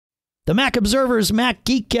The Mac Observer's Mac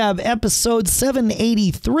Geek Gab episode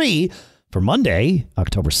 783 for Monday,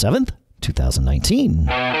 October 7th, 2019.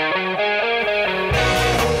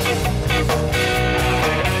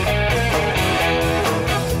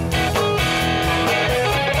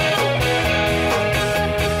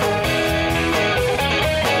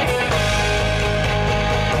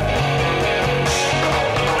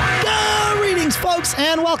 Greetings, folks,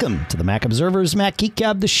 and welcome to the Mac Observer's Mac Geek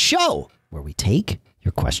Gab, the show where we take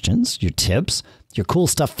your questions, your tips, your cool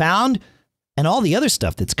stuff found, and all the other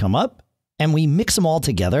stuff that's come up, and we mix them all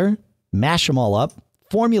together, mash them all up,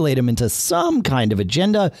 formulate them into some kind of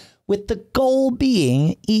agenda, with the goal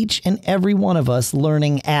being each and every one of us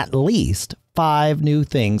learning at least 5 new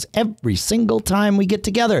things every single time we get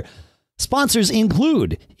together. Sponsors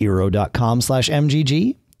include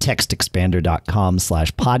eero.com/MGG,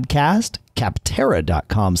 textexpander.com/podcast,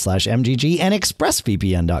 capterra.com/MGG, and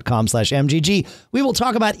expressvpn.com/MGG. We will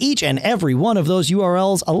talk about each and every one of those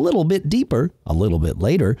URLs a little bit deeper, a little bit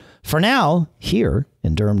later. For now, here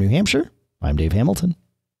in Durham, New Hampshire, I'm Dave Hamilton.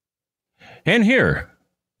 And here,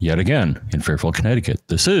 yet again, in Fairfield, Connecticut,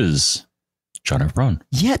 this is John F. Braun.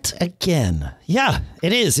 Yet again. Yeah,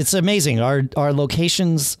 it is. It's amazing. Our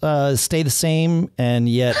locations stay the same, and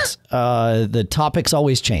yet the topics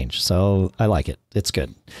always change. So I like it. It's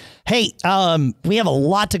good. Hey, we have a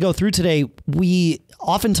lot to go through today. We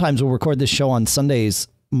oftentimes will record this show on Sundays.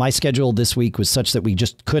 My schedule this week was such that we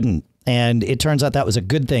just couldn't. And it turns out that was a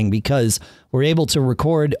good thing because we're able to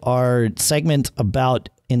record our segment about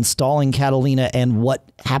installing Catalina and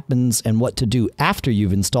what happens and what to do after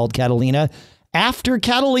you've installed Catalina, after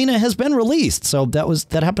Catalina has been released. So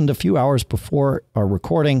that happened a few hours before our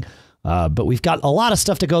recording. But we've got a lot of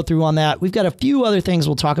stuff to go through on that. We've got a few other things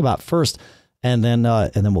we'll talk about first, and then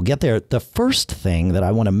we'll get there. The first thing that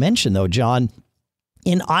I want to mention, though, John,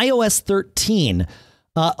 in iOS 13,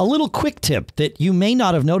 a little quick tip that you may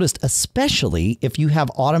not have noticed, especially if you have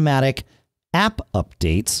automatic app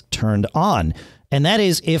updates turned on. And that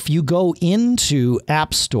is if you go into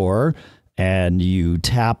App Store and you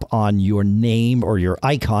tap on your name or your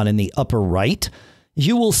icon in the upper right,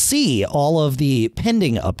 you will see all of the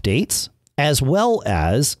pending updates as well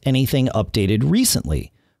as anything updated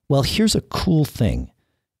recently. Well, here's a cool thing.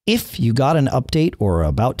 If you got an update or are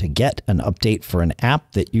about to get an update for an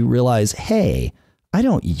app that you realize, hey, I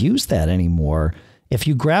don't use that anymore. If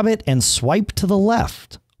you grab it and swipe to the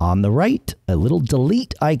left, on the right, a little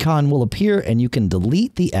delete icon will appear and you can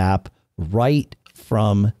delete the app right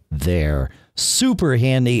from there. Super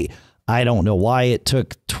handy. I don't know why it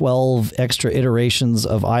took 12 extra iterations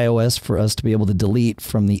of iOS for us to be able to delete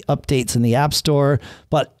from the updates in the App Store,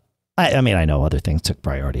 but I mean, I know other things took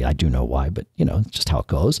priority. I do know why, but you know, it's just how it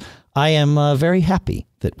goes. I am very happy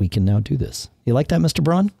that we can now do this. You like that, Mr.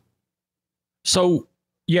 Braun? So,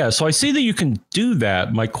 yeah, so I see that you can do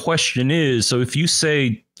that. My question is, so if you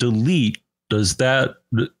say delete, does that,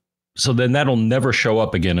 so then that'll never show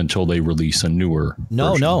up again until they release a newer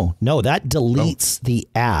version? No, that deletes the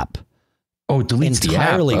app. Oh, it deletes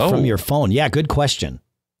entirely the app. From your phone. Yeah, good question.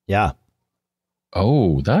 Yeah.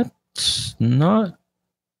 Oh, that's not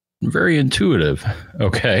very intuitive.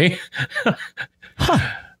 Okay. Huh.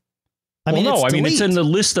 I mean, it's in the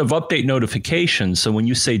list of update notifications. So when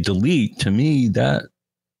you say delete, to me, that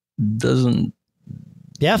doesn't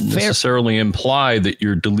necessarily imply that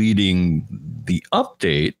you're deleting the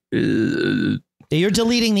update. You're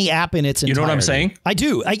deleting the app in its entirety. You know what I'm saying? I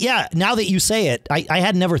do. Yeah. Now that you say it, I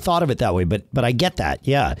had never thought of it that way, but I get that.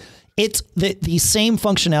 Yeah. It's the same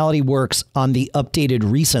functionality works on the updated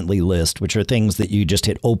recently list, which are things that you just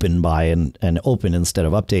hit open by and open instead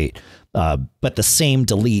of update. But the same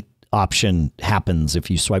delete option happens if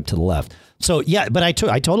you swipe to the left. So, yeah, but I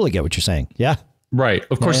totally get what you're saying. Yeah. Right.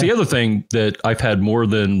 Of course, the other thing that I've had more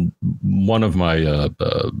than one of my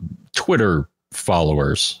Twitter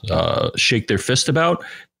followers shake their fist about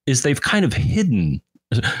is they've kind of hidden.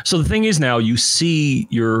 So the thing is now you see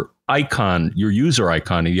your icon, your user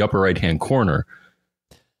icon in the upper right hand corner.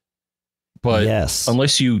 But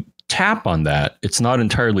unless you tap on that, it's not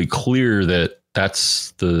entirely clear that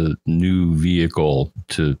that's the new vehicle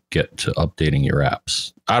to get to updating your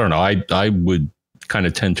apps. I don't know. I would kind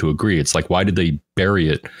of tend to agree. It's like, why did they bury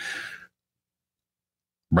it?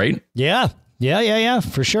 Right? Yeah,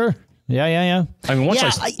 for sure. Yeah. I mean,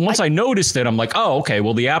 once I noticed it, I'm like, oh, okay,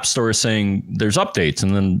 well, the App Store is saying there's updates.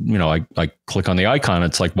 And then, you know, I click on the icon.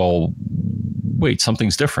 It's like, well, wait,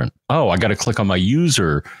 something's different. Oh, I got to click on my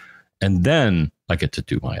user. And then I get to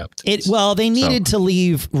do my updates. They needed to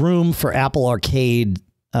leave room for Apple Arcade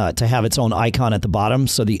to have its own icon at the bottom.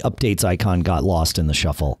 So the updates icon got lost in the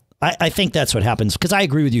shuffle. I think that's what happens, because I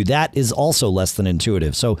agree with you. That is also less than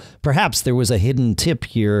intuitive. So perhaps there was a hidden tip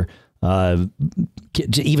here,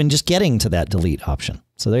 even just getting to that delete option.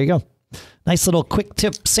 So there you go. Nice little quick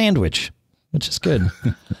tip sandwich, which is good.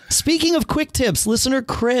 Speaking of quick tips, listener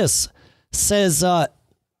Chris says,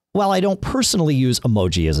 while I don't personally use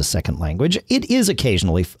emoji as a second language, it is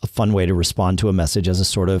occasionally a fun way to respond to a message as a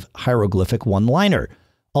sort of hieroglyphic one-liner.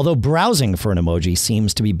 Although browsing for an emoji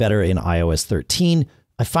seems to be better in iOS 13,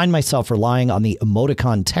 I find myself relying on the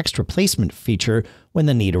emoticon text replacement feature when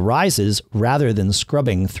the need arises, rather than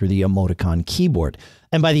scrubbing through the emoticon keyboard.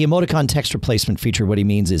 And by the emoticon text replacement feature, what he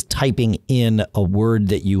means is typing in a word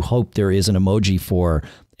that you hope there is an emoji for,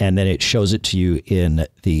 and then it shows it to you in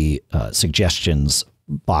the suggestions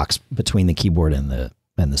box between the keyboard and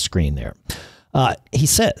the screen there. He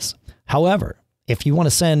says, however, if you want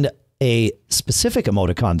to send a specific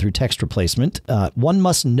emoticon through text replacement, one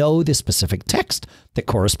must know the specific text that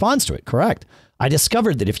corresponds to it. Correct. I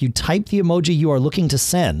discovered that if you type the emoji you are looking to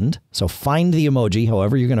send, so find the emoji,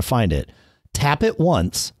 however you're going to find it, tap it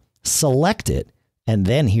once, select it, and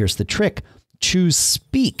then here's the trick. Choose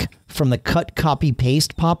speak from the cut, copy,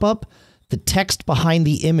 paste pop-up. The text behind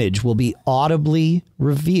the image will be audibly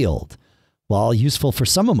revealed. While useful for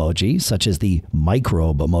some emoji, such as the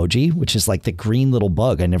microbe emoji, which is like the green little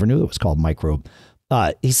bug. I never knew it was called microbe.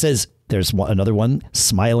 He says there's another one,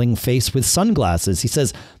 smiling face with sunglasses. He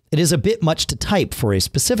says it is a bit much to type for a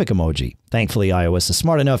specific emoji. Thankfully, iOS is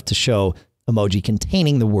smart enough to show emoji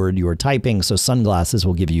containing the word you are typing, so sunglasses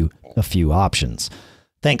will give you a few options.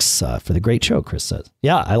 Thanks for the great show, Chris says.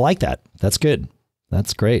 Yeah, I like that. That's good.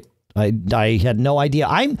 That's great. I had no idea.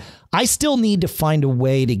 I still need to find a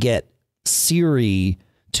way to get Siri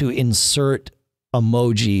to insert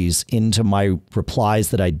emojis into my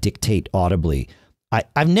replies that I dictate audibly.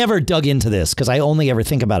 I've never dug into this because I only ever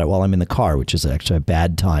think about it while I'm in the car, which is actually a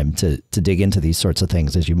bad time to dig into these sorts of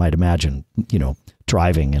things, as you might imagine, you know,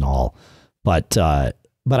 driving and all. But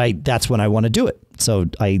that's when I want to do it. So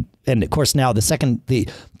and of course now this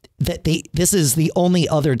is the only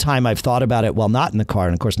other time I've thought about it while not in the car.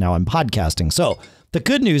 And of course now I'm podcasting. So the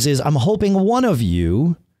good news is I'm hoping one of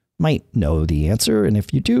you might know the answer. And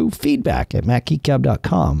if you do, feedback at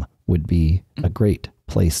macgeekgab.com would be a great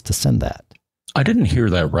place to send that. I didn't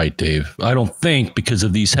hear that right, Dave. I don't think, because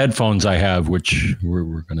of these headphones I have, which we're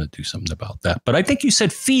going to do something about that. But I think you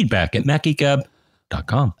said feedback at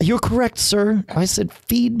macgeekgab.com. You're correct, sir. I said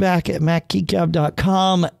feedback at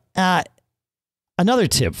macgeekgab.com. Another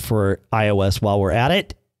tip for iOS while we're at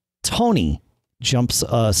it, Tony jumps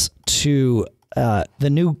us to the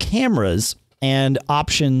new cameras and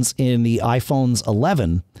options in the iPhone's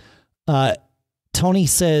 11. Tony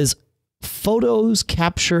says photos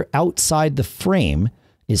capture outside the frame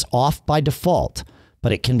is off by default,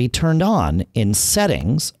 but it can be turned on in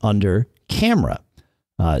settings under camera.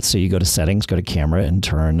 So you go to settings, go to camera, and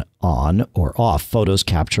turn on or off photos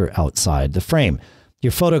capture outside the frame.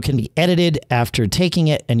 Your photo can be edited after taking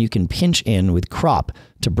it, and you can pinch in with crop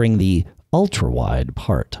to bring the ultra wide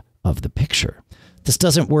part of the picture. This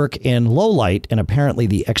doesn't work in low light, and apparently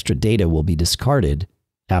the extra data will be discarded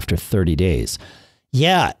after 30 days.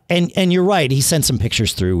 Yeah, and you're right. He sent some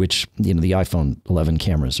pictures through, which, you know, the iPhone 11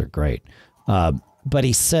 cameras are great. But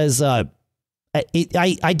he says, I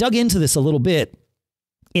dug into this a little bit.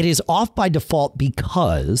 It is off by default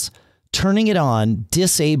because turning it on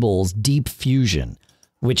disables Deep Fusion,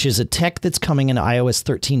 which is a tech that's coming in iOS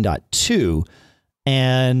 13.2,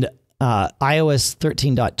 and iOS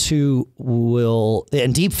 13.2 will,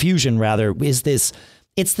 and Deep Fusion rather, is this,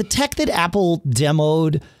 it's the tech that Apple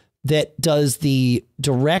demoed that does the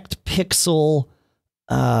direct pixel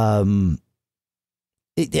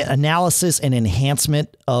analysis and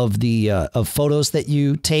enhancement of the of photos that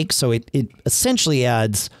you take. So it essentially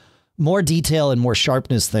adds more detail and more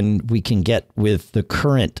sharpness than we can get with the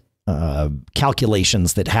current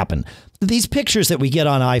calculations that happen. These pictures that we get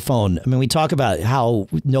on iPhone, I mean, we talk about how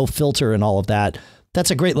no filter and all of that.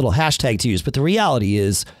 That's a great little hashtag to use. But the reality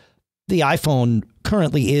is the iPhone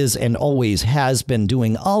currently is and always has been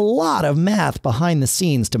doing a lot of math behind the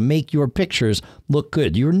scenes to make your pictures look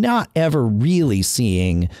good. You're not ever really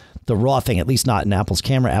seeing the raw thing, at least not in Apple's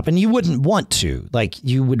camera app. And you wouldn't want to. Like,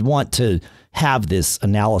 you would want to have this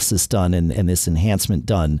analysis done and this enhancement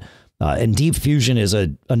done. And Deep Fusion is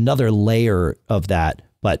another layer of that.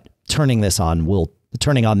 But turning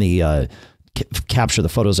on the capture the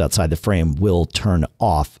photos outside the frame will turn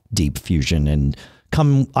off Deep Fusion. And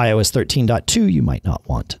come iOS 13.2, you might not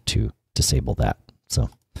want to disable that. So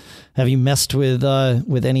have you messed with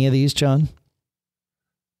any of these, John?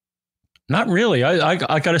 Not really. I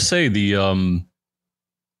got to say, the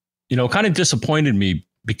kind of disappointed me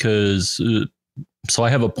because so I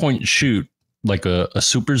have a point and shoot, like a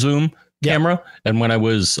super zoom camera. And when I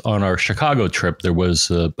was on our Chicago trip, there was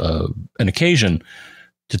an occasion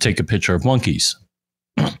to take a picture of monkeys,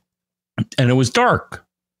 and it was dark,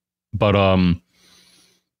 but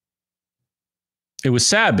it was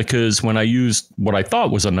sad because when I used what I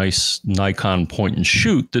thought was a nice Nikon point and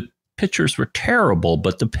shoot, the pictures were terrible,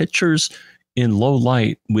 but the pictures in low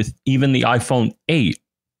light with even the iPhone 8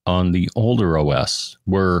 on the older OS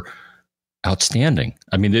were outstanding.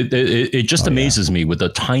 I mean, it just amazes me with a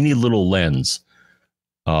tiny little lens.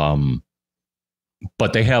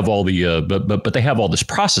 But they have all the but they have all this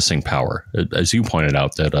processing power, as you pointed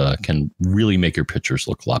out, that can really make your pictures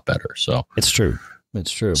look a lot better. So it's true.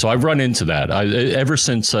 It's true. So I've run into that. Ever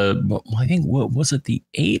since I think, what was it, the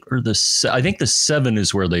 8 or the I think the 7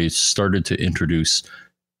 is where they started to introduce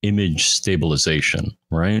image stabilization,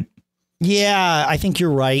 right? Yeah, I think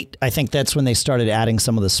you're right. I think that's when they started adding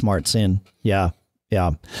some of the smarts in. Yeah.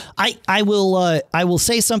 Yeah. I will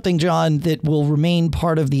say something, John, that will remain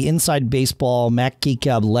part of the Inside Baseball Mac Geek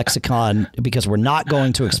Gab lexicon because we're not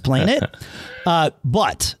going to explain it.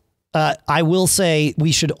 But I will say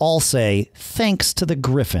we should all say thanks to the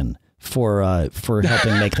Griffin for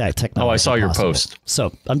helping make that technology. Oh, I saw your possible. post.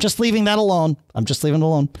 So I'm just leaving that alone. I'm just leaving it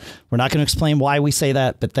alone. We're not going to explain why we say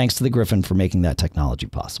that, but thanks to the Griffin for making that technology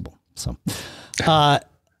possible. So, all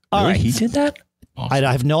right. He did that? Awesome.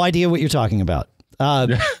 I have no idea what you're talking about.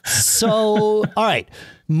 So, all right,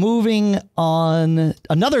 moving on.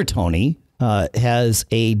 Another Tony has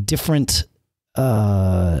a different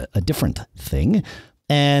thing,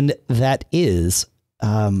 and that is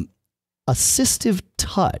assistive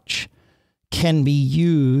touch can be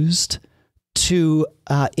used to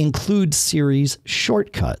include Siri's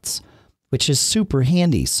shortcuts, which is super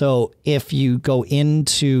handy. So if you go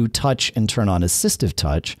into touch and turn on assistive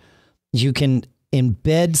touch, you can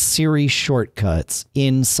embed Siri shortcuts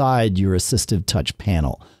inside your assistive touch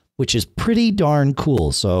panel, which is pretty darn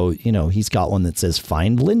cool. So, you know, he's got one that says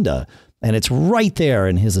find Linda, and it's right there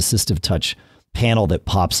in his assistive touch panel that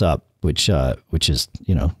pops up, which is,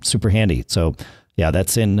 you know, super handy. So yeah,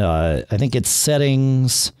 that's in, I think it's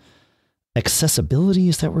settings, accessibility.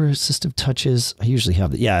 Is that where assistive touch is? I usually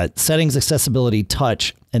have it. Yeah. Settings, accessibility,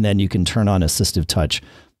 touch, and then you can turn on assistive touch,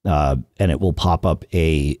 and it will pop up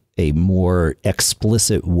a more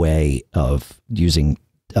explicit way of using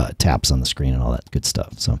taps on the screen and all that good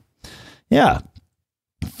stuff. So yeah,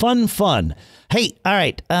 fun. Hey, all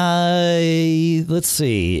right. Let's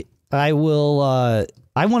see. I want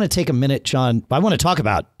to take a minute, John. I want to talk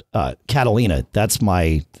about Catalina. That's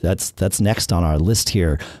next on our list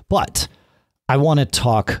here. But I want to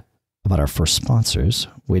talk about our first sponsors,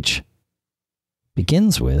 which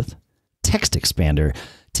begins with Text Expander.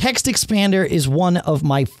 Text Expander is one of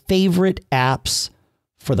my favorite apps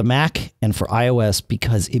for the Mac and for iOS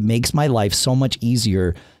because it makes my life so much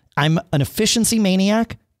easier. I'm an efficiency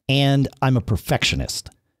maniac and I'm a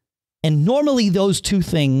perfectionist. And normally those two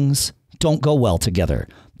things don't go well together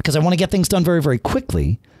because I want to get things done very, very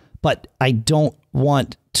quickly, but I don't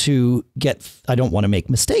want to make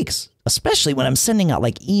mistakes, especially when I'm sending out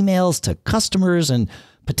like emails to customers and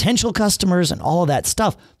potential customers and all of that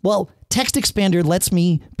stuff. Well, Text Expander lets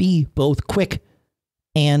me be both quick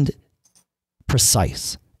and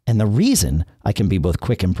precise. And the reason I can be both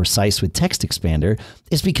quick and precise with Text Expander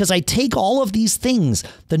is because I take all of these things,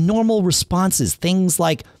 the normal responses, things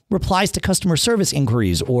like replies to customer service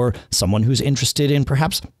inquiries or someone who's interested in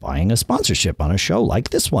perhaps buying a sponsorship on a show like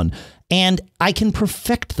this one, and I can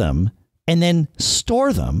perfect them and then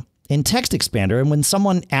store them in Text Expander. And when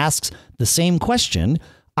someone asks the same question,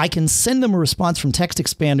 I can send them a response from Text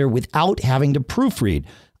Expander without having to proofread.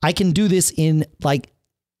 I can do this in like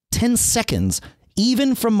 10 seconds,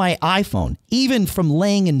 even from my iPhone, even from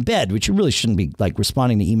laying in bed, which you really shouldn't be like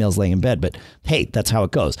responding to emails laying in bed, but hey, that's how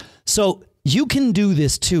it goes. So you can do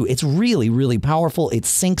this too. It's really, really powerful. It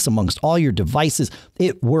syncs amongst all your devices.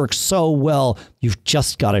 It works so well. You've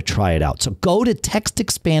just got to try it out. So go to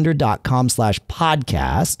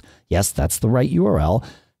textexpander.com/podcast. Yes, that's the right URL.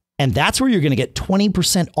 And that's where you're going to get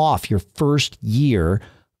 20% off your first year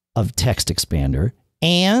of Text Expander.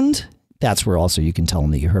 And that's where also you can tell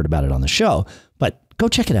them that you heard about it on the show. But go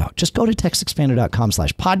check it out. Just go to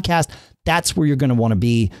textexpander.com/podcast. That's where you're going to want to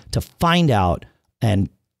be to find out and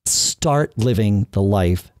start living the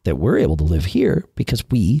life that we're able to live here because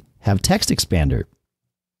we have Text Expander.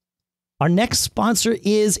 Our next sponsor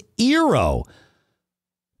is Eero.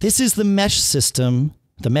 This is the mesh system,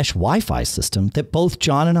 the mesh Wi-Fi system that both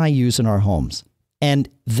John and I use in our homes. And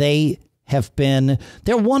they were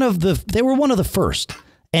one of the first.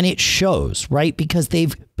 And it shows, right? Because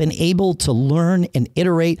they've been able to learn and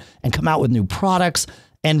iterate and come out with new products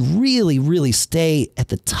and really, really stay at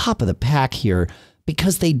the top of the pack here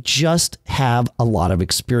because they just have a lot of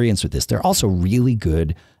experience with this. They're also really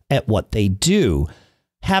good at what they do.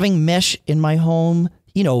 Having mesh in my home,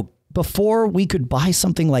 you know, before we could buy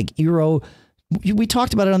something like Eero, we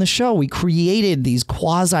talked about it on the show. We created these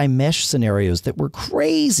quasi mesh scenarios that were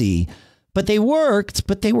crazy, but they worked,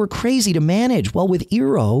 but they were crazy to manage. Well, with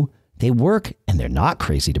Eero, they work and they're not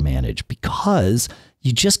crazy to manage because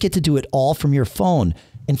you just get to do it all from your phone.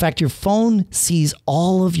 In fact, your phone sees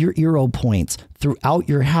all of your Eero points throughout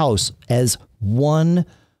your house as one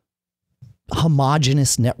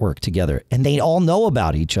homogeneous network together, and they all know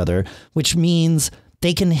about each other, which means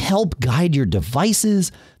they can help guide your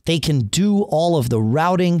devices. They can do all of the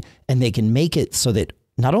routing, and they can make it so that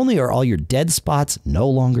not only are all your dead spots no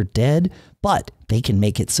longer dead, but they can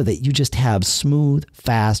make it so that you just have smooth,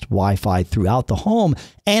 fast Wi-Fi throughout the home.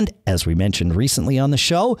 And as we mentioned recently on the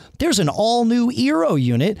show, there's an all-new Eero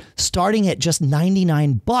unit starting at just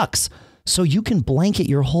 $99. So you can blanket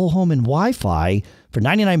your whole home in Wi-Fi for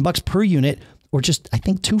 $99 per unit, or just, I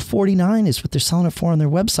think $249 is what they're selling it for on their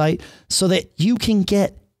website, so that you can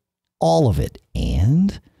get all of it.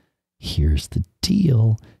 And here's the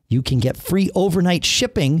deal. You can get free overnight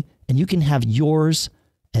shipping, and you can have yours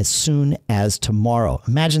as soon as tomorrow.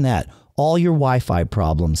 Imagine that. All your Wi-Fi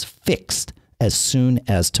problems fixed as soon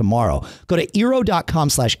as tomorrow. Go to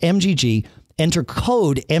Eero.com/MGG, enter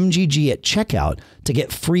code MGG at checkout to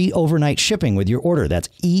get free overnight shipping with your order. That's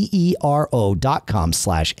EERO.com/MGG,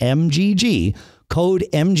 code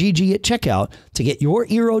MGG at checkout to get your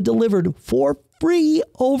Eero delivered for free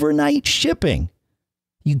overnight shipping.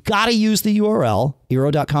 You got to use the URL,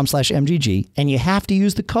 Eero.com/MGG, and you have to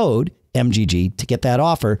use the code MGG to get that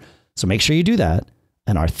offer. So make sure you do that.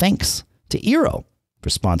 And our thanks to Eero for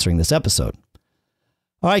sponsoring this episode.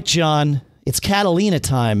 All right, John, it's Catalina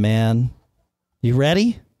time, man. You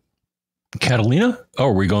ready? Catalina? Oh,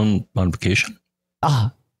 are we going on vacation?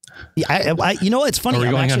 Yeah, you know, it's funny. Are we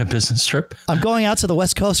going on a business trip? I'm going out to the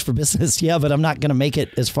West Coast for business, yeah, but I'm not going to make it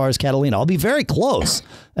as far as Catalina. I'll be very close,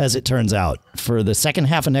 as it turns out, for the second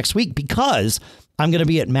half of next week because I'm going to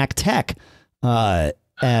be at MacTech.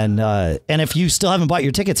 And if you still haven't bought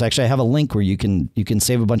your tickets, actually, I have a link where you can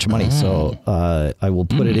save a bunch of money. So I will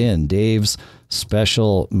put it in Dave's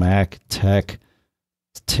special MacTech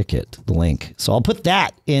ticket link. So I'll put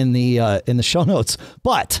that in the show notes.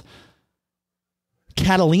 But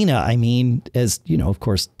Catalina, I mean, as you know, of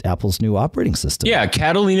course, Apple's new operating system. Yeah,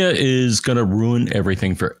 Catalina is going to ruin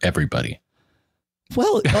everything for everybody.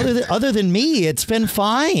 Well, other than me, it's been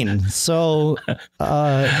fine. So,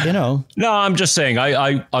 you know. No, I'm just saying,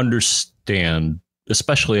 I understand,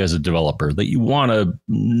 especially as a developer, that you want to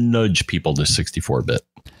nudge people to 64-bit.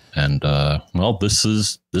 And, well, this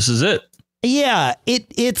is it. Yeah,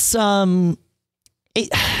 it's I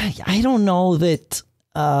don't know that.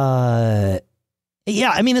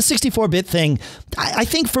 Yeah, I mean, the 64-bit thing, I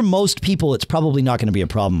think for most people, it's probably not going to be a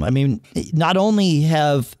problem. I mean, not only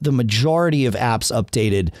have the majority of apps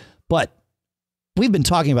updated, but we've been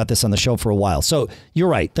talking about this on the show for a while. So you're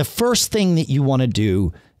right. The first thing that you want to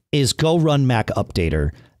do is go run Mac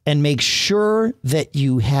Updater and make sure that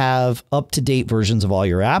you have up-to-date versions of all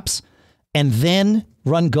your apps, and then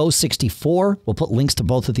run Go64. We'll put links to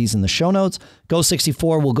both of these in the show notes.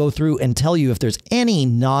 Go64 will go through and tell you if there's any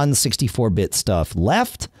non-64-bit stuff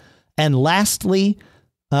left. And lastly,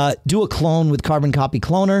 do a clone with Carbon Copy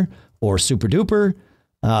Cloner or Super Duper,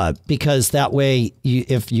 because that way,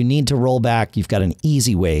 if you need to roll back, you've got an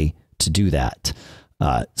easy way to do that.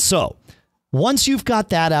 So once you've got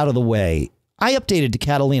that out of the way, I updated to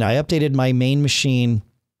Catalina. I updated my main machine.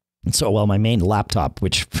 So, well, my main laptop,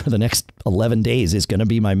 which for the next 11 days is going to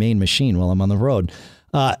be my main machine while I'm on the road.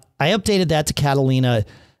 I updated that to Catalina,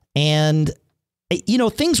 and, you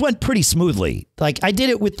know, things went pretty smoothly. Like, I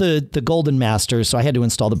did it with the Golden Master, so I had to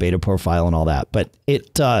install the beta profile and all that, but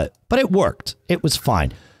it worked. It was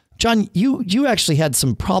fine. John, you actually had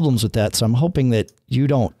some problems with that, so I'm hoping that you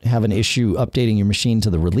don't have an issue updating your machine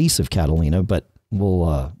to the release of Catalina, but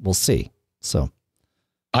we'll see. So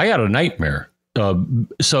I had a nightmare.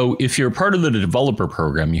 So if you're part of the developer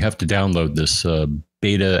program, you have to download this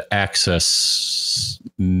beta access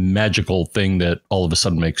magical thing that all of a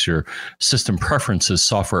sudden makes your system preferences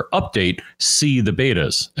software update see the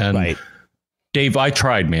betas. And right. Dave, I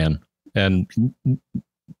tried, man. And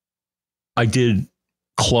I did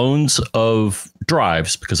clones of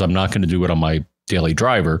drives because I'm not going to do it on my daily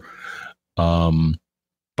driver.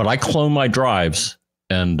 But I cloned my drives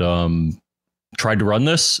and tried to run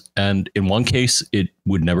this, and in one case, it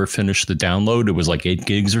would never finish the download. It was like 8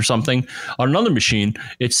 gigs or something. On another machine,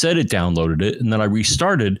 it said it downloaded it, and then I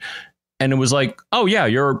restarted, and it was like, oh, yeah,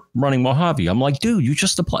 you're running Mojave. I'm like, dude, you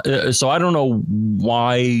just applied. So I don't know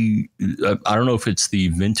why. I don't know if it's the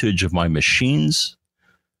vintage of my machines.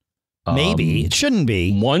 Maybe it shouldn't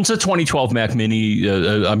be. One's a 2012 Mac Mini.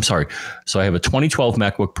 I'm sorry. So I have a 2012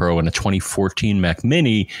 MacBook Pro and a 2014 Mac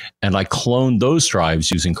Mini, and I cloned those drives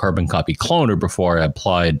using Carbon Copy Cloner before I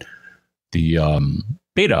applied the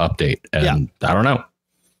beta update. And I don't know.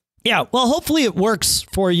 Yeah. Well, hopefully it works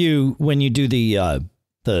for you when you do the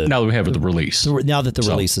now that we have the release. Now that the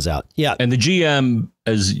release is out. Yeah. And the GM,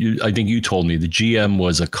 I think you told me, the GM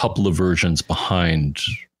was a couple of versions behind.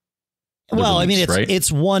 Well, release, I mean, right? it's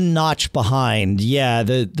one notch behind. Yeah,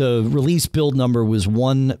 the release build number was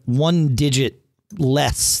one digit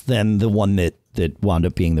less than the one that wound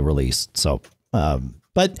up being the release. So,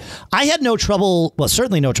 but I had no trouble. Well,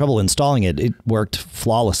 certainly no trouble installing it. It worked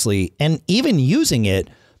flawlessly, and even using it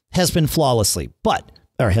has worked flawlessly.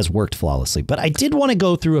 But I did want to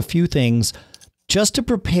go through a few things just to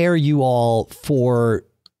prepare you all for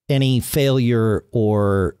any failure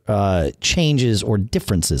or changes or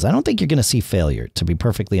differences. I don't think you're going to see failure, to be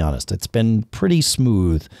perfectly honest. It's been pretty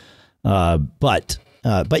smooth, but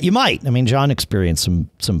you might. I mean, John experienced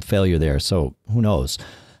some failure there, so who knows?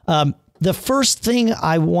 The first thing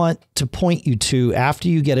I want to point you to after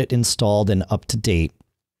you get it installed and up to date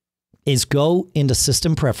is go into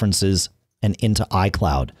System Preferences and into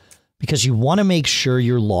iCloud, because you want to make sure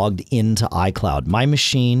you're logged into iCloud. My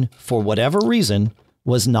machine, for whatever reason,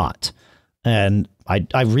 was not. And I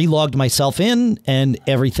relogged myself in, and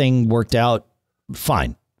everything worked out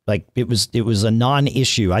fine. Like it was a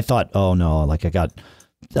non-issue. I thought, oh no, like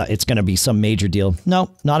it's going to be some major deal. No,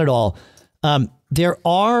 not at all. There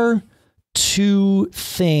are two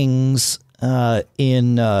things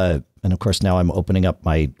and of course now I'm opening up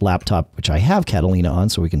my laptop, which I have Catalina on,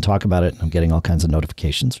 so we can talk about it. I'm getting all kinds of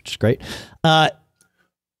notifications, which is great.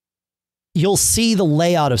 You'll see the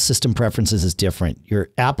layout of System Preferences is different. Your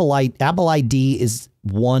Apple ID is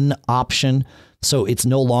one option, so it's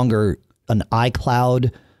no longer an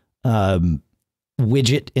iCloud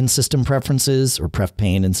widget in System Preferences or Pref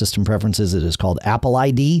pane in System Preferences. It is called Apple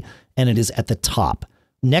ID, and it is at the top.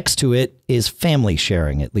 Next to it is family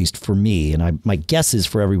sharing, at least for me, and my guess is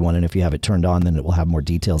for everyone, and if you have it turned on, then it will have more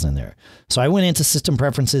details in there. So I went into System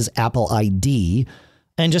Preferences, Apple ID,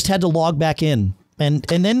 and just had to log back in. And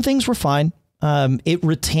then things were fine. It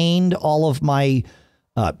retained all of my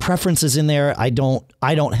preferences in there. I don't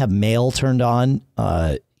have mail turned on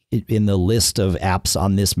in the list of apps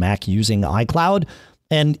on this Mac using iCloud,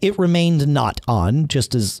 and it remained not on,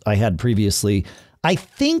 just as I had previously. I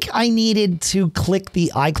think I needed to click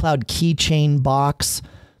the iCloud keychain box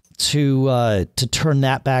to turn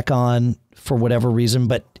that back on for whatever reason,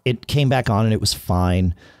 but it came back on and it was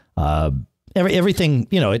fine. Everything,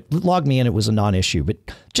 it logged me in. It was a non-issue, but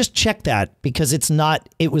just check that, because it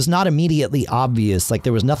was not immediately obvious. Like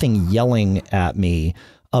there was nothing yelling at me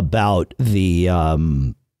about the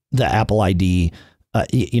Apple ID,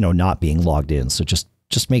 not being logged in. So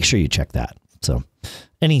just make sure you check that. So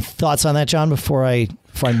any thoughts on that, John, before I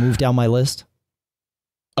move down my list?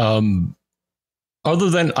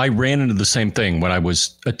 Other than I ran into the same thing when I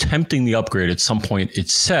was attempting the upgrade. At some point,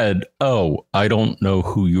 it said, "Oh, I don't know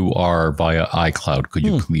who you are via iCloud. Could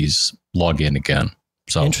you please log in again?"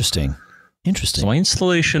 So interesting. So my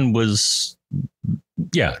installation was,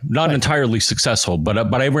 not entirely successful, but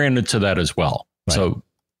I ran into that as well. Right. So,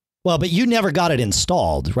 well, but you never got it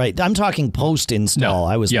installed, right? I'm talking post-install.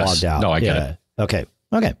 I was logged out. No, I get it. Okay.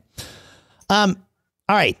 All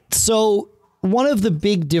right. So one of the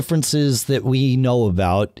big differences that we know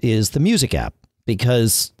about is the Music app,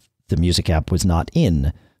 because the Music app was not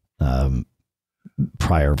in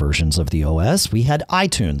prior versions of the OS. We had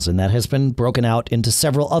iTunes, and that has been broken out into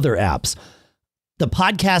several other apps. The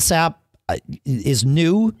Podcasts app is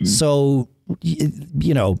new, so,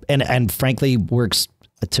 and frankly works,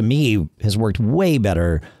 to me, has worked way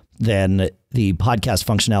better than the podcast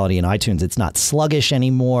functionality in iTunes. It's not sluggish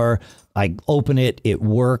anymore. I open it, it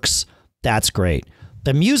works. That's great.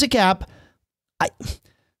 The Music app,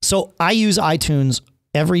 so I use iTunes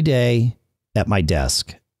every day at my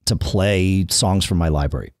desk to play songs from my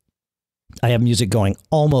library. I have music going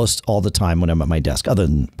almost all the time when I'm at my desk, other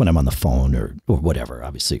than when I'm on the phone or whatever.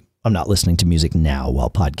 Obviously, I'm not listening to music now while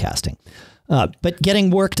podcasting. But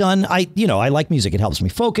getting work done, I like music. It helps me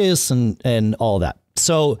focus and all that.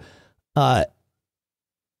 So the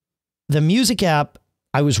Music app,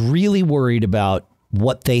 I was really worried about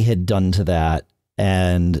what they had done to that.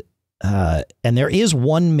 And and there is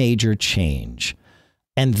one major change,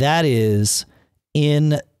 and that is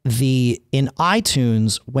in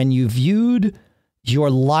iTunes, when you viewed your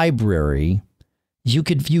library, you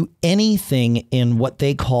could view anything in what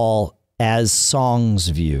they call as songs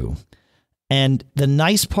view. And the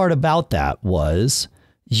nice part about that was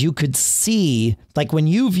you could see, like when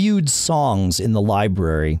you viewed songs in the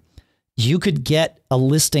library, you could get a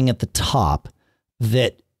listing at the top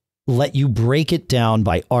that let you break it down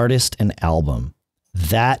by artist and album.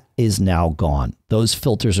 That is now gone. Those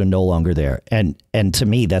filters are no longer there. And to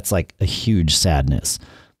me, that's like a huge sadness.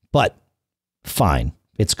 But fine,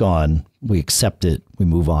 it's gone. We accept it. We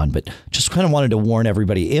move on. But just kind of wanted to warn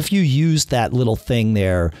everybody, if you use that little thing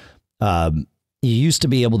there, you used to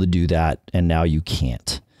be able to do that, and now you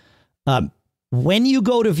can't. When you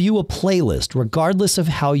go to view a playlist, regardless of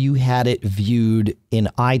how you had it viewed in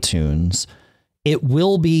iTunes, it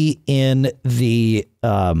will be in the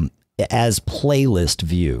as playlist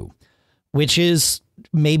view, which is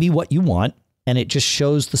maybe what you want, and it just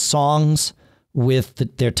shows the songs with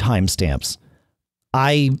their timestamps.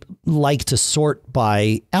 I like to sort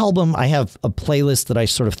by album. I have a playlist that I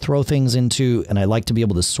sort of throw things into, and I like to be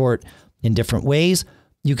able to sort in different ways.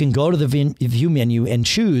 You can go to the view menu and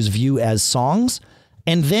choose view as songs,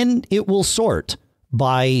 and then it will sort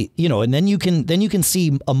by, and then you can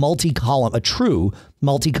see a true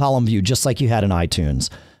multi-column view, just like you had in iTunes.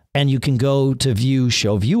 And you can go to view,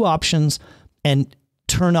 show view options, and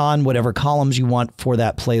turn on whatever columns you want for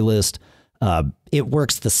that playlist. It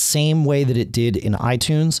works the same way that it did in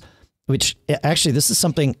iTunes, which actually, this is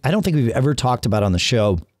something I don't think we've ever talked about on the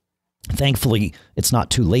show. Thankfully, it's not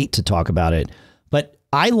too late to talk about it. But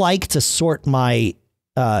I like to sort my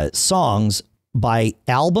songs by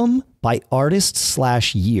album, by artist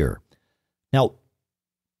 / year. Now,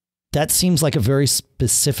 that seems like a very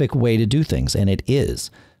specific way to do things, and it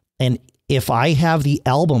is. And if I have the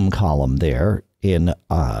album column there in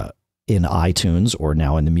iTunes or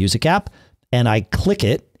now in the music app, and I click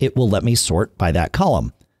it, it will let me sort by that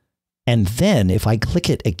column. And then if I click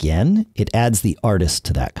it again, it adds the artist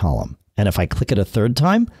to that column. And if I click it a third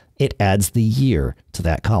time, it adds the year to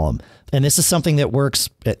that column. And this is something that works,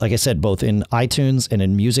 like I said, both in iTunes and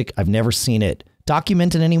in music. I've never seen it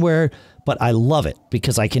documented anywhere, but I love it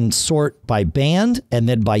because I can sort by band and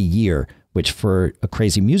then by year, which for a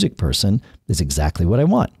crazy music person is exactly what I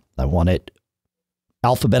want. I want it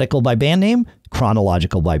alphabetical by band name,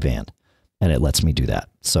 chronological by band, and it lets me do that.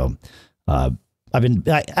 So I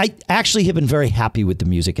actually have been very happy with the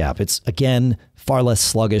music app. It's, again, far less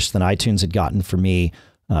sluggish than iTunes had gotten for me.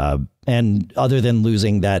 And other than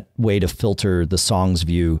losing that way to filter the songs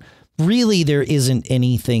view, really there isn't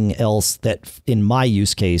anything else that in my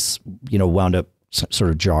use case, wound up sort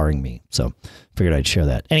of jarring me. So figured I'd share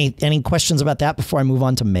that. Any questions about that before I move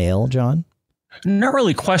on to mail, John? Not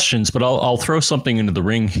really questions, but I'll throw something into the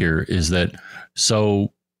ring here. Is that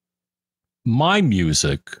so? My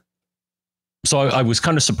music. So I was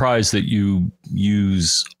kind of surprised that you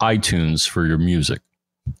use iTunes for your music.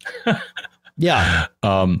 Yeah.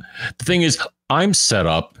 The thing is, I'm set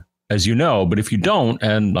up, as you know, but if you don't,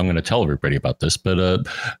 and I'm going to tell everybody about this, but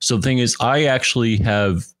so the thing is, I actually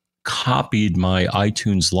have copied my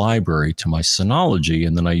iTunes library to my Synology,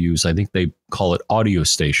 and then I think they call it Audio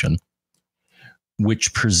Station,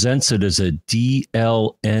 which presents it as a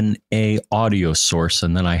DLNA audio source.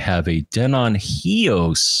 And then I have a Denon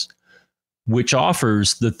Hios, which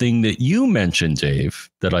offers the thing that you mentioned, Dave,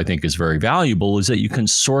 that I think is very valuable, is that you can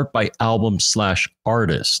sort by album /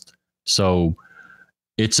 artist. So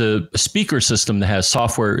it's a speaker system that has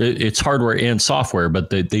software. It's hardware and software, but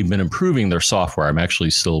they've been improving their software. I'm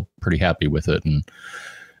actually still pretty happy with it, and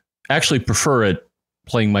actually prefer it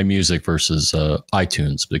playing my music versus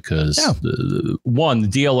iTunes because one, the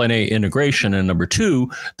DLNA integration, and number two,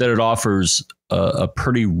 that it offers a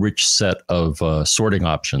pretty rich set of sorting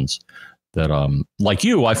options that, like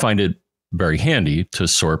you, I find it very handy to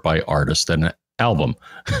sort by artist and album.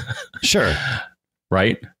 Sure.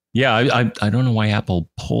 Right. Yeah. I don't know why Apple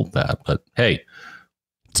pulled that, but hey.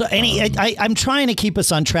 So I'm trying to keep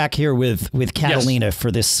us on track here with Catalina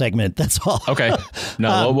for this segment. That's all. Okay.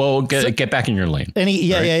 No, we'll get back in your lane.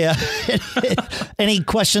 Yeah. Any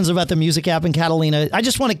questions about the music app in Catalina? I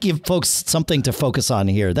just want to give folks something to focus on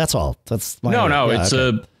here. That's all. That's my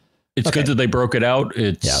It's good that they broke it out.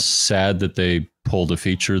 It's sad that they pulled a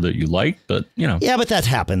feature that you like, but Yeah, but that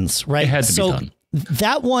happens, right? It had to be done.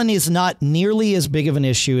 That one is not nearly as big of an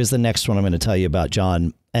issue as the next one I'm going to tell you about,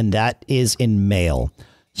 John, and that is in mail.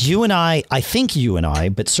 I think you and I,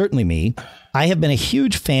 but certainly me, I have been a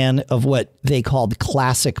huge fan of what they called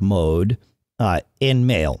classic mode in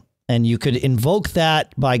mail. And you could invoke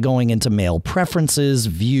that by going into Mail Preferences,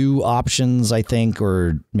 View Options, I think,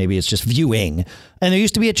 or maybe it's just Viewing. And there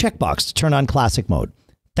used to be a checkbox to turn on Classic Mode.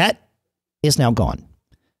 That is now gone.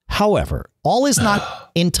 However, all is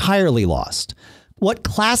not entirely lost. What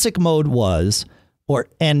Classic Mode was,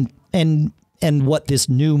 and what this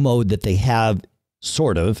new mode that they have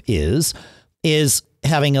sort of is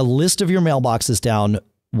having a list of your mailboxes down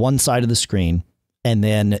one side of the screen, and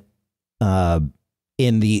then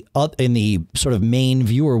in the sort of main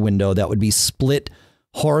viewer window that would be split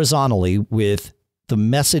horizontally with the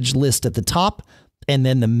message list at the top, and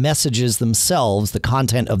then the messages themselves, the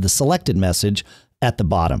content of the selected message at the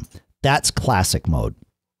bottom. That's Classic Mode.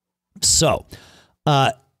 So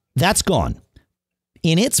that's gone.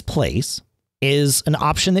 In its place is an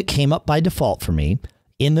option that came up by default for me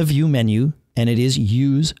in the View menu, and it is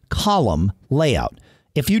Use Column Layout.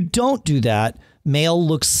 If you don't do that, Mail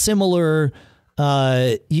looks similar.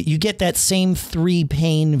 You get that same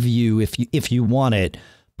 3-pane view if you want it,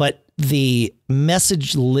 but the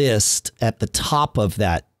message list at the top of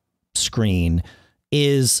that screen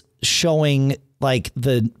is showing like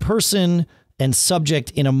the person and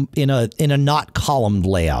subject in a not columned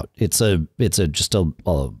layout. It's just a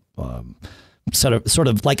sort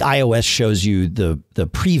of like iOS shows you the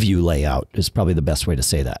preview layout is probably the best way to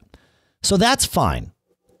say that. So that's fine.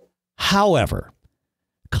 However,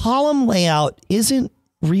 column layout isn't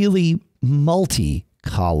really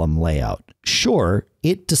multi-column layout. Sure,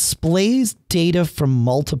 it displays data from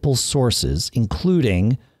multiple sources,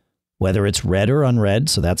 including whether it's read or unread.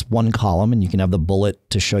 So that's one column, and you can have the bullet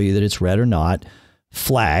to show you that it's read or not.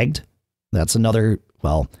 Flagged. That's another,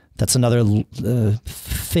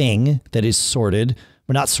 thing that is sorted.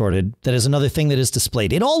 Or not sorted. That is another thing that is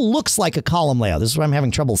displayed. It all looks like a column layout. This is why I'm having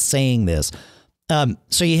trouble saying this.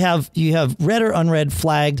 So you have read or unread,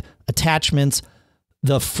 flagged, attachments,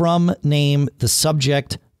 the from name, the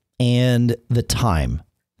subject, and the time.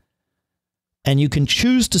 And you can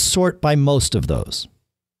choose to sort by most of those.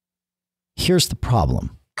 Here's the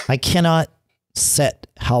problem. I cannot set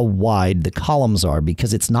how wide the columns are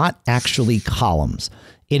because it's not actually columns.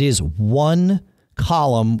 It is one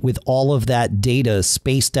column with all of that data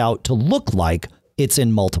spaced out to look like it's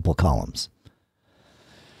in multiple columns.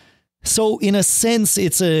 So in a sense,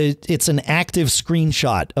 it's an active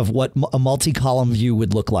screenshot of what a multi-column view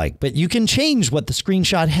would look like. But you can change what the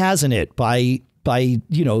screenshot has in it by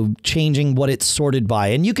changing what it's sorted by.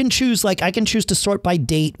 And you can choose, like I can choose to sort by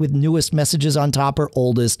date with newest messages on top or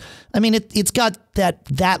oldest. I mean, it's got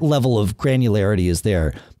that level of granularity is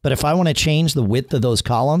there. But if I want to change the width of those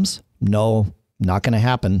columns, no, not going to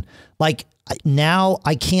happen. Like now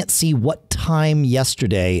I can't see what time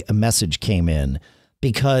yesterday a message came in,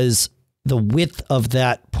 because the width of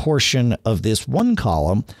that portion of this one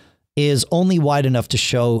column is only wide enough to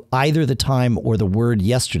show either the time or the word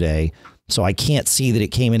yesterday. So I can't see that it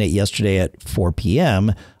came in at yesterday at 4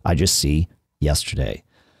 p.m. I just see yesterday.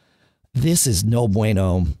 This is no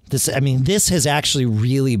bueno. This has actually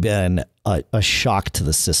really been a shock to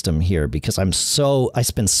the system here, because I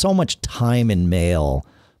spend so much time in Mail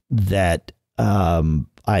that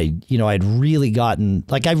I'd really gotten,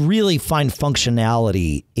 like, I really find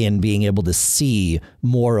functionality in being able to see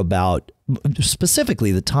more about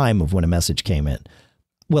specifically the time of when a message came in.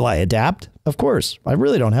 Will I adapt? Of course. I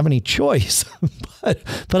really don't have any choice, but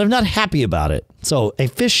I'm not happy about it. So a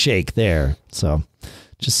fish shake there. So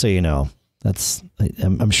just so you know,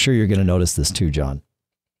 I'm sure you're going to notice this too, John.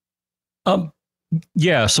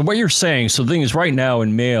 Yeah. So what you're saying, so the thing is, right now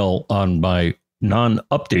in Mail on my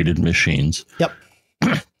non-updated machines. Yep.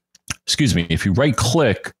 Excuse me. If you right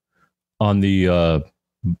click on the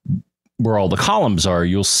where all the columns are,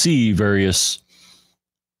 you'll see various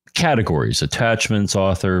categories, attachments,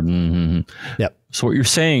 author. Yep. So what you're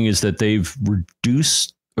saying is that they've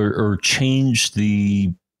reduced or changed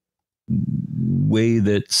the way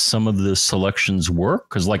that some of the selections work.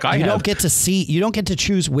 Because like you don't get to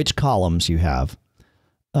choose which columns you have.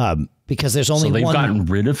 Because there's only one. So they've gotten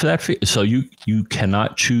rid of that. So you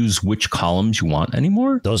cannot choose which columns you want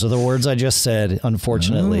anymore. Those are the words I just said,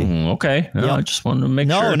 unfortunately. Okay. No, yep. I just wanted to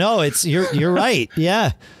make sure. No, you're right.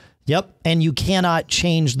 Yeah. Yep. And you cannot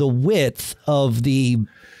change the width of the,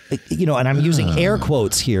 and I'm using air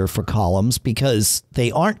quotes here for columns because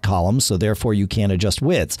they aren't columns. So therefore you can't adjust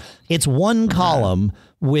widths. It's one column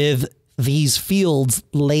with these fields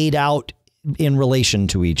laid out in relation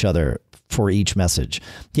to each other for each message.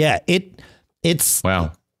 Yeah, it's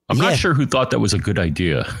wow. I'm not sure who thought that was a good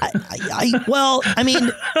idea.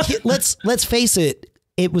 Let's face it.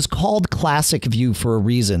 It was called Classic View for a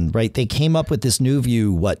reason, right? They came up with this new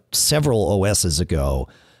view, several OSs ago.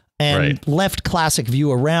 and left classic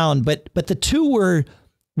view around. But the two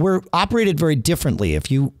were operated very differently.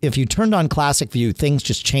 If you turned on classic view, things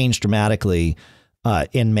just changed dramatically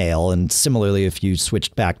in Mail, and similarly if you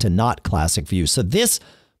switched back to not classic view. So this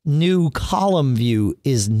new column view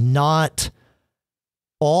is not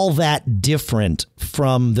all that different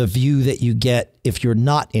from the view that you get if you're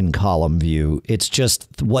not in column view. It's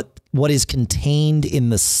just what is contained in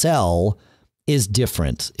the cell is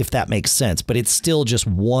different, if that makes sense. But it's still just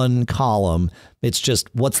one column. It's just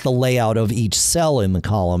what's the layout of each cell in the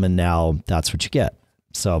column, and now that's what you get.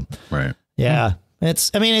 So, yeah,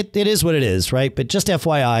 it is what it is, right? But just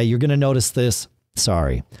FYI, you're going to notice this.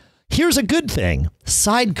 Sorry. Here's a good thing.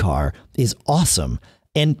 Sidecar is awesome.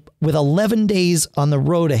 And with 11 days on the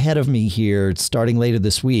road ahead of me here, starting later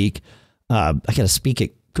this week, I got to speak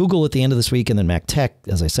at Google at the end of this week, and then MacTech,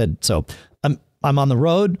 as I said. So I'm on the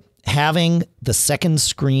road having the second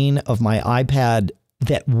screen of my iPad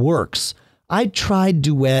that works. I tried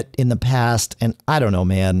Duet in the past, and I don't know,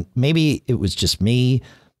 man, maybe it was just me,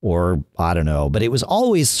 or I don't know, but it was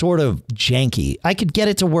always sort of janky. I could get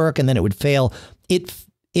it to work and then it would fail.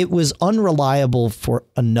 It was unreliable for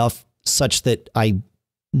enough such that I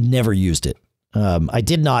never used it. I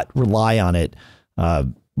did not rely on it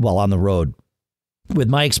while on the road. With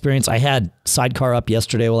my experience, I had Sidecar up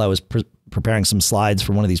yesterday while I was preparing some slides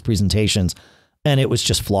for one of these presentations, and it was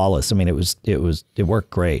just flawless. I mean, it worked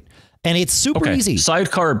great, and it's super easy.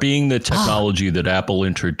 Sidecar being the technology that Apple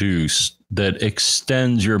introduced that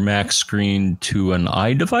extends your Mac screen to an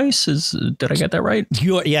iDevice. Did I get that right?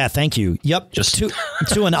 Yeah, thank you. Yep, just to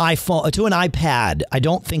an iPhone, to an iPad. I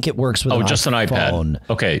don't think it works with just an iPad.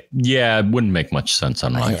 Okay, yeah, it wouldn't make much sense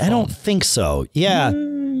on an iPhone. I don't think so. Yeah.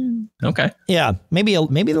 Okay. Yeah, maybe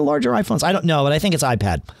the larger iPhones. I don't know, but I think it's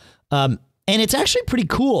iPad. And it's actually pretty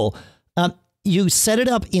cool. You set it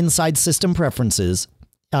up inside System Preferences.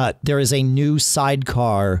 There is a new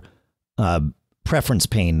Sidecar preference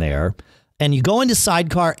pane there. And you go into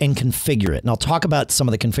Sidecar and configure it. And I'll talk about some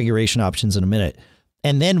of the configuration options in a minute.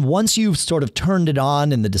 And then once you've sort of turned it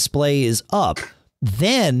on and the display is up,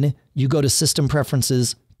 then you go to System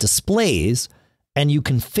Preferences, Displays, and you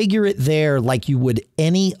configure it there like you would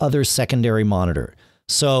any other secondary monitor.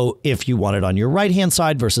 So if you want it on your right-hand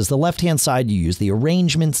side versus the left-hand side, you use the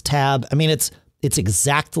Arrangements tab. I mean, it's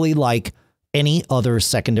exactly like any other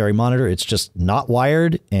secondary monitor. It's just not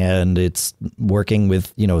wired, and it's working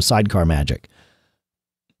with, Sidecar magic.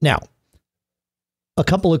 Now, a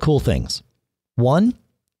couple of cool things. One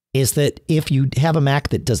is that if you have a Mac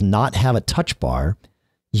that does not have a touch bar,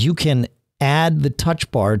 you can add the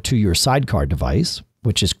touch bar to your Sidecar device,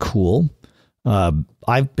 which is cool.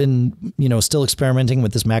 I've been, still experimenting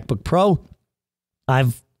with this MacBook Pro.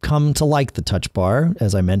 I've come to like the touch bar,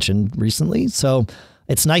 as I mentioned recently. So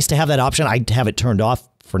it's nice to have that option. I have it turned off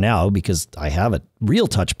for now because I have a real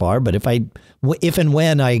touch bar. But if and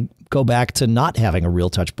when I go back to not having a real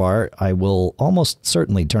touch bar, I will almost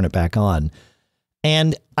certainly turn it back on.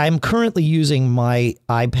 And I'm currently using my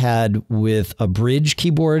iPad with a Bridge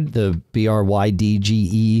keyboard, the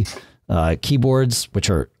BRYDGE keyboards, which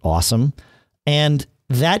are awesome. And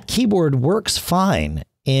that keyboard works fine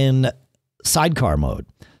in Sidecar mode.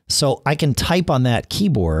 So I can type on that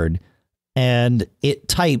keyboard and it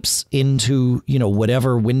types into,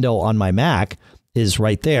 whatever window on my Mac is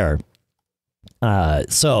right there.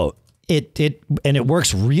 So it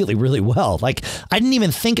works really, really well. Like I didn't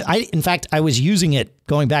even think in fact, I was using it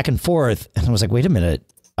going back and forth and I was like, wait a minute,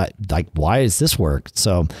 why does this work?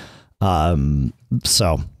 So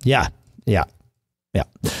yeah.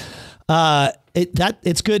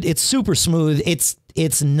 It's good. It's super smooth.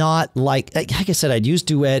 It's not like I said, I'd used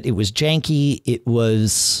Duet. It was janky. It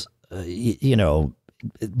was,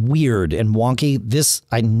 weird and wonky. This,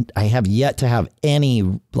 I have yet to have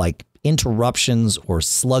any like interruptions or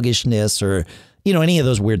sluggishness or, any of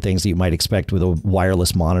those weird things that you might expect with a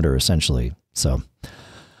wireless monitor, essentially. So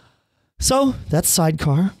that's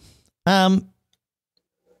Sidecar. Apple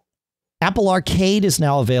Arcade is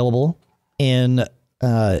now available in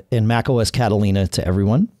macOS Catalina to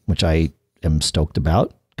everyone, which I am stoked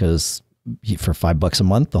about because for $5 a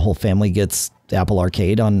month, the whole family gets Apple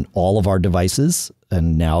Arcade on all of our devices.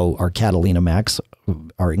 And now our Catalina Macs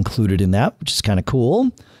are included in that, which is kind of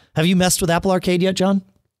cool. Have you messed with Apple Arcade yet, John?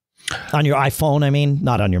 On your iPhone, I mean,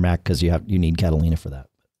 not on your Mac because you need Catalina for that.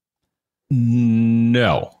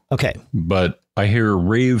 No. Okay. But I hear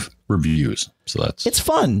rave reviews, so it's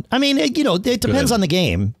fun. I mean, it depends on the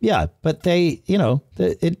game. Yeah, but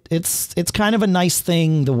it's kind of a nice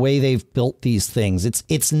thing the way they've built these things.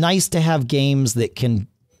 It's nice to have games that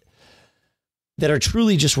are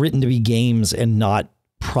truly just written to be games and not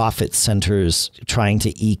profit centers trying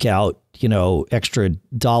to eke out, extra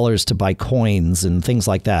dollars to buy coins and things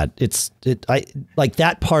like that. I like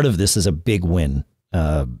that part of this is a big win.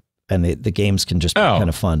 And the games can just be kind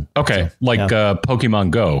of fun. Okay. So,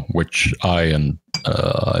 Pokemon Go, which I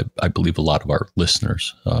believe a lot of our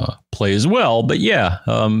listeners play as well. But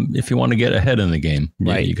if you want to get ahead in the game,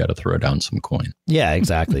 right, you got to throw down some coin. Yeah,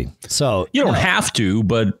 exactly. So you don't have to,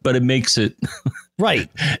 but it makes it right.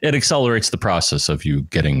 It accelerates the process of you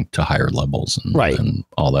getting to higher levels and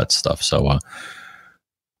all that stuff. So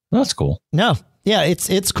that's cool. No, yeah,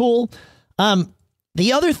 it's cool.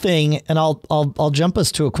 The other thing, and I'll jump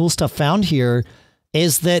us to a cool stuff found here,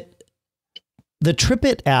 is that the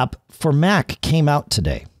Tripit app for Mac came out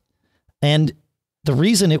today. And the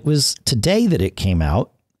reason it was today that it came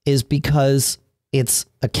out is because it's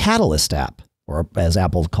a Catalyst app, or as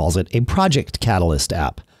Apple calls it, a Project Catalyst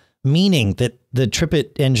app, meaning that the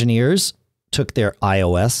Tripit engineers took their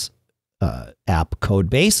iOS app code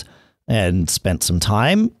base and spent some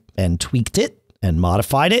time and tweaked it and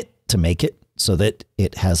modified it to make it so that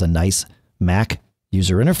it has a nice Mac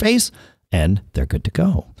user interface, and they're good to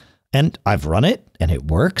go. And I've run it, and it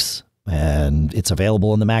works, and it's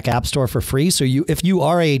available in the Mac App Store for free. So if you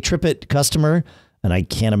are a Tripit customer, and I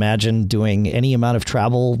can't imagine doing any amount of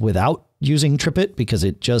travel without using Tripit because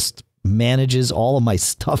it just manages all of my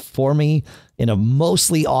stuff for me in a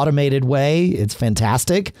mostly automated way. It's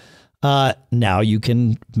fantastic. Now you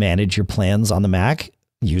can manage your plans on the Mac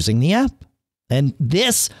using the app. And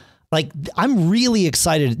this... I'm really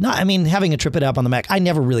excited. Having a Tripit app on the Mac, I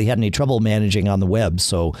never really had any trouble managing on the web,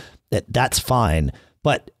 so that's fine.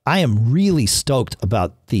 But I am really stoked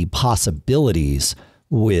about the possibilities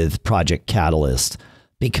with Project Catalyst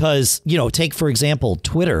because, take, for example,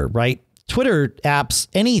 Twitter, right? Twitter apps,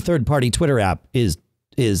 any third-party Twitter app is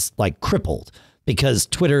crippled because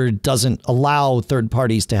Twitter doesn't allow third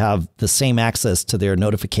parties to have the same access to their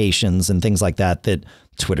notifications and things like that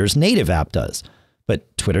Twitter's native app does.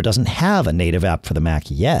 But Twitter doesn't have a native app for the Mac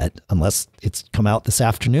yet, unless it's come out this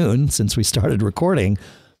afternoon since we started recording.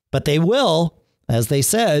 But they will, as they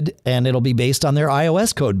said, and it'll be based on their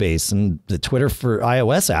iOS code base. And the Twitter for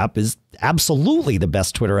iOS app is absolutely the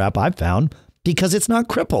best Twitter app I've found because it's not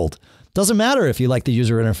crippled. Doesn't matter if you like the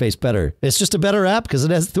user interface better. It's just a better app because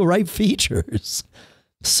it has the right features.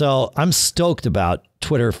 So I'm stoked about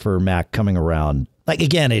Twitter for Mac coming around.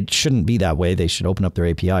 Again, it shouldn't be that way. They should open up their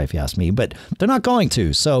API if you ask me, but they're not going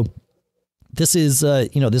to. So this is,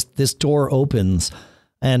 this door opens,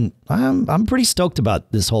 and I'm pretty stoked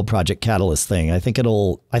about this whole Project Catalyst thing. I think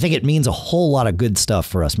it means a whole lot of good stuff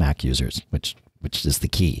for us Mac users, which is the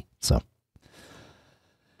key. So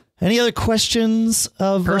any other questions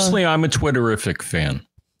of personally, I'm a Twitterific fan.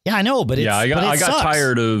 Yeah, I know, but I got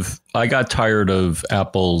tired of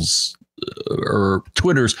Apple's or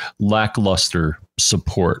Twitter's lackluster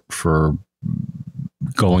support for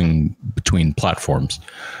going between platforms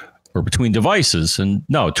or between devices. And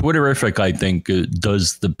no, Twitterific, I think,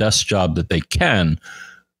 does the best job that they can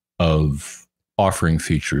of offering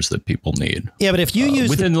features that people need. Yeah, but if you use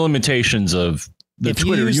within the limitations of the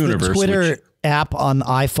Twitter universe, the Twitter app on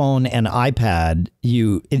iPhone and iPad,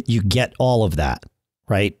 you get all of that.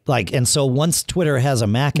 Right. And so once Twitter has a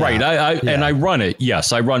Mac app. Right. And I run it.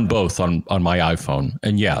 Yes, I run both on my iPhone.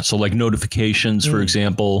 And so notifications, for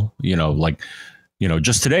example,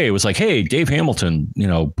 just today it was hey, Dave Hamilton,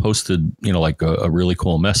 posted, a really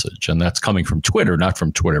cool message. And that's coming from Twitter, not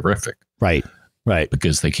from Twitterific. Right. Right.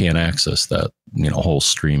 Because they can't access that, whole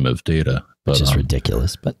stream of data. Which is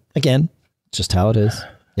ridiculous. But again, just how it is.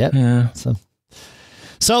 Yep. Yeah.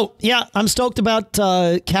 So, yeah, I'm stoked about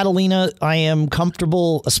Catalina. I am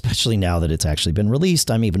comfortable, especially now that it's actually been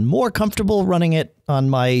released. I'm even more comfortable running it on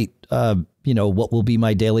my, what will be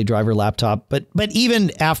my daily driver laptop. But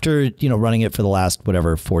even after, running it for the last,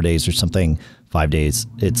 4 days or something, 5 days,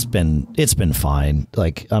 it's been fine.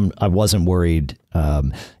 I wasn't worried.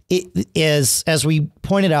 As we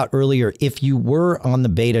pointed out earlier, if you were on the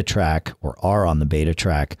beta track or are on the beta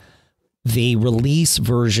track, the release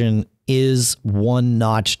version is one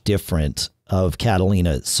notch different of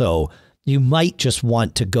Catalina. So you might just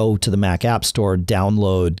want to go to the Mac App Store,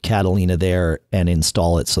 download Catalina there, and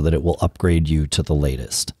install it so that it will upgrade you to the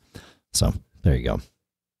latest. So there you go.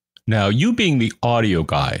 Now, you being the audio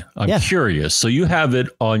guy, I'm curious. So you have it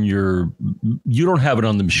on you don't have it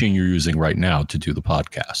on the machine you're using right now to do the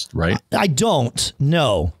podcast, right? I don't.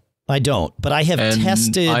 No, I don't. But I have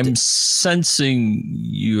tested. I'm sensing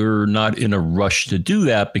you're not in a rush to do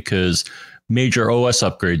that because major OS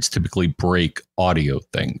upgrades typically break audio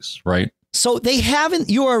things, right? So they haven't.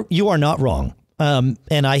 You are not wrong.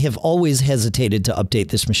 And I have always hesitated to update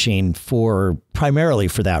this machine primarily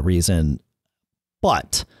for that reason.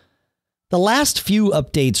 But the last few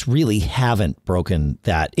updates really haven't broken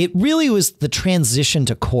that. It really was the transition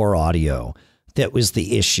to core audio that was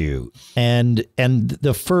the issue. And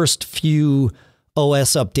the first few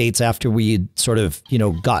OS updates after we had sort of,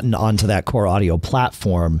 gotten onto that core audio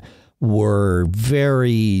platform were there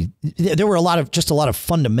were a lot of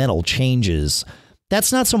fundamental changes.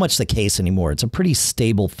 That's not so much the case anymore. It's a pretty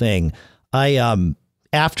stable thing.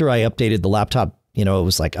 After I updated the laptop, it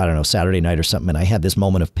was like, I don't know, Saturday night or something. And I had this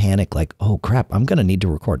moment of panic, like, oh crap, I'm going to need to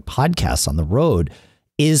record podcasts on the road.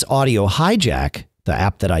 Is Audio Hijack, the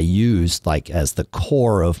app that I use like as the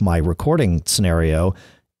core of my recording scenario,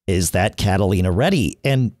 is that Catalina ready?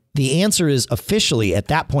 And the answer is officially at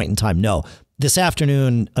that point in time, no. This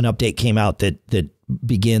afternoon, an update came out that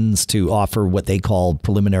begins to offer what they call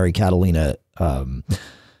preliminary Catalina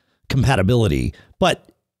compatibility. But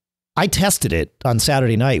I tested it on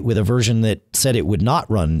Saturday night with a version that said it would not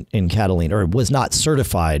run in Catalina, or was not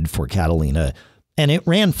certified for Catalina, and it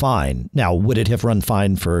ran fine. Now, would it have run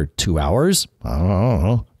fine for 2 hours? I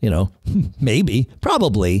don't know, maybe,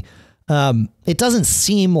 probably. It doesn't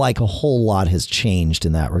seem like a whole lot has changed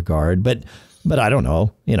in that regard, but I don't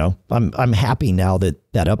know. I'm happy now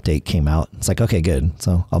that update came out. It's like, okay, good.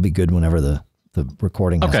 So I'll be good whenever the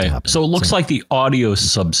recording has to happen. So it looks like the audio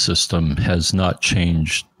subsystem has not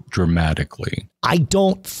changed dramatically. I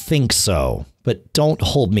don't think so, but don't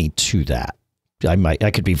hold me to that.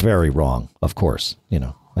 I could be very wrong, of course.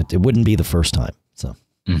 It wouldn't be the first time. So,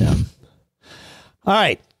 yeah. All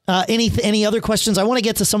right. Any other questions? I want to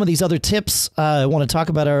get to some of these other tips. I want to talk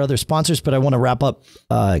about our other sponsors, but I want to wrap up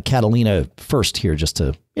Catalina first here, just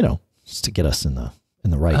to get us in the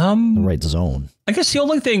right zone. I guess the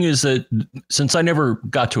only thing is that since I never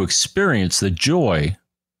got to experience the joy,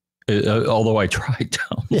 although I tried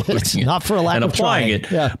downloading it's not for a lack and of applying trying.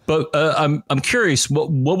 it, yeah. But I'm curious, what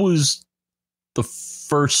was the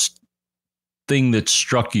first thing that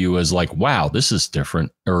struck you as like, wow, this is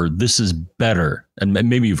different, or this is better? And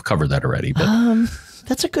maybe you've covered that already, but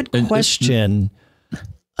that's a good question.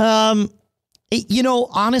 Honestly,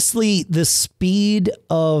 the speed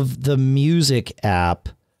of the music app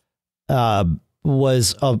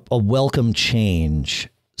was a welcome change.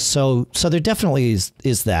 So there definitely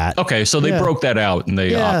is that. Okay, so they broke that out and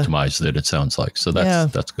they optimized it, it sounds like. So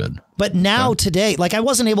that's good. But now today, like I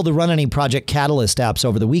wasn't able to run any Project Catalyst apps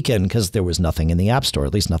over the weekend because there was nothing in the App Store,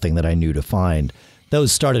 at least nothing that I knew to find.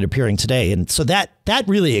 Those started appearing today. And so that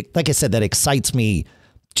really, like I said, that excites me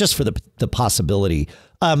just for the possibility.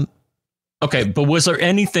 Okay, but was there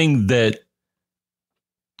anything that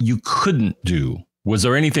you couldn't do? Was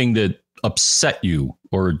there anything that upset you,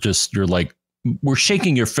 or just you're like, we're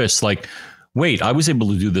shaking your fist like, wait, I was able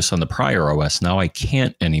to do this on the prior OS. Now I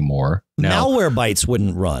can't anymore. Now, Malwarebytes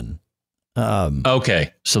wouldn't run.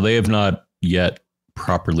 Okay, so they have not yet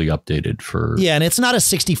properly updated for. Yeah, and it's not a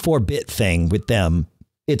 64-bit thing with them.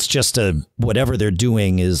 It's just whatever they're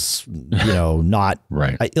doing is, not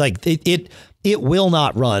right. It will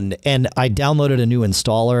not run. And I downloaded a new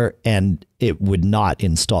installer and it would not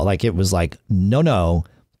install. Like it was like, no,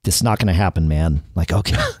 this is not going to happen, man. Like,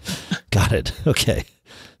 okay, got it. Okay.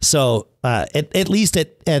 So at least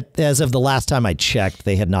as of the last time I checked,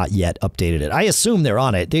 they had not yet updated it. I assume they're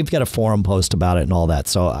on it. They've got a forum post about it and all that.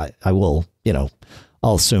 So I will,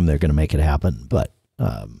 I'll assume they're going to make it happen. But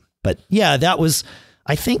yeah,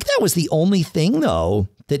 I think that was the only thing though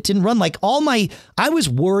that didn't run. Like I was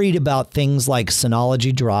worried about things like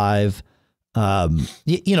Synology Drive,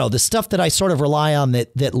 the stuff that I sort of rely on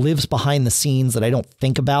that lives behind the scenes that I don't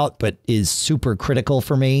think about, but is super critical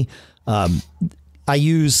for me. I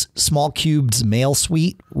use SmallCube's Mail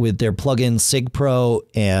Suite with their plugin SigPro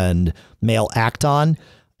and Mail Acton,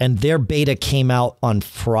 and their beta came out on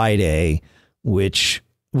Friday, which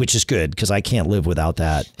is good because I can't live without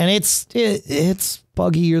that. And it's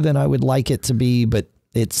buggier than I would like it to be, but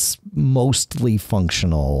it's mostly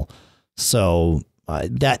functional. So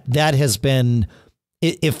that has been,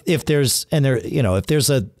 if there's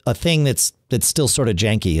a thing that's still sort of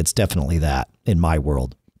janky, it's definitely that in my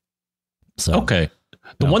world. So okay.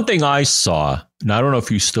 The one thing I saw, and I don't know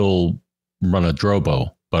if you still run a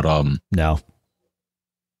Drobo, but no.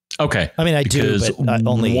 Okay. I mean, I do, but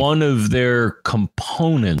only one of their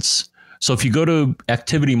components. So if you go to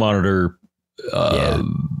Activity Monitor,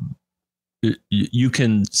 you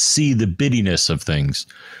can see the bittiness of things.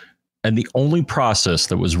 And the only process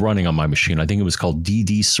that was running on my machine, I think it was called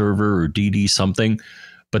DD server or DD something,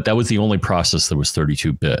 but that was the only process that was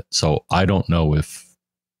 32-bit. So I don't know if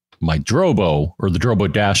my Drobo or the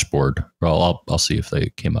Drobo dashboard. Well, I'll see if they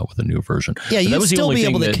came out with a new version. Yeah, you'd still be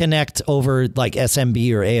able to connect over like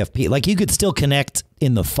SMB or AFP. Like you could still connect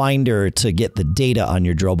in the Finder to get the data on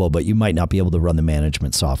your Drobo, but you might not be able to run the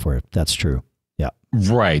management software. That's true. Yeah.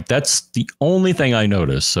 Right. That's the only thing I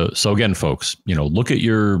noticed. So again, folks, look at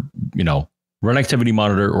your, Run Activity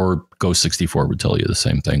Monitor or Go64 would tell you the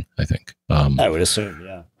same thing, I think. I would assume,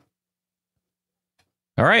 yeah.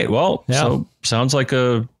 All right. Well, so sounds like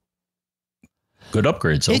a good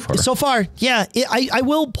upgrade so far. So far, yeah. I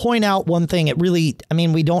will point out one thing.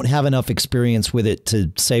 We don't have enough experience with it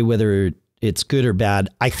to say whether it's good or bad.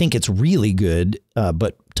 I think it's really good,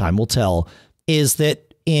 but time will tell, is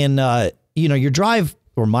that in, your drive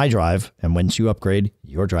or my drive, and once you upgrade,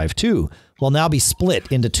 your drive too, will now be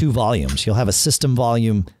split into two volumes. You'll have a system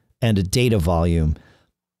volume and a data volume.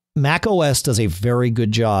 macOS does a very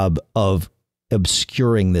good job of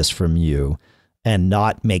obscuring this from you and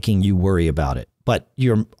not making you worry about it. But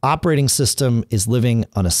your operating system is living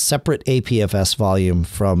on a separate APFS volume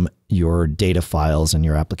from your data files and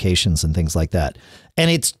your applications and things like that. And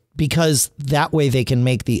it's because that way they can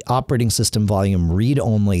make the operating system volume read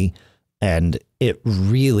only, and it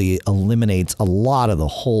really eliminates a lot of the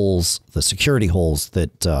holes, the security holes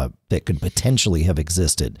that could potentially have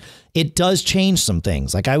existed. It does change some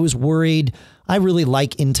things. Like I was worried. I really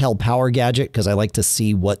like Intel Power Gadget because I like to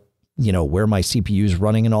see what, where my CPU is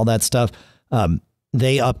running and all that stuff.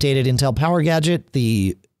 They updated Intel Power Gadget.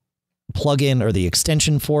 The plugin or the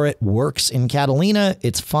extension for it works in Catalina.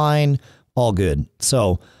 It's fine. All good.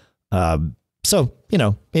 So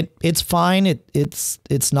it's fine.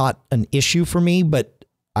 It's not an issue for me, but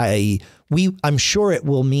I'm sure it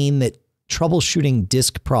will mean that troubleshooting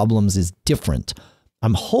disk problems is different.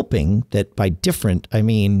 I'm hoping that by different, I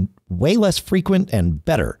mean way less frequent and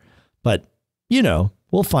better, but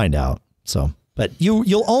we'll find out. So, but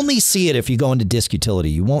you'll only see it if you go into disk utility.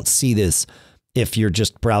 You won't see this if you're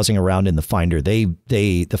just browsing around in the Finder. The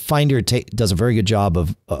Finder does a very good job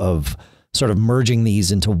of sort of merging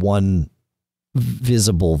these into one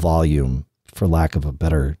visible volume, for lack of a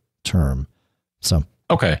better term. So,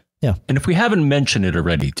 okay. Yeah. And if we haven't mentioned it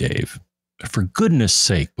already, Dave, for goodness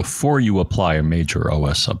sake, before you apply a major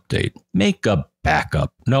OS update, make a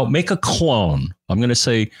backup. No, make a clone. I'm going to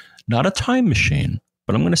say not a time machine,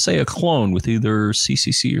 but I'm going to say a clone with either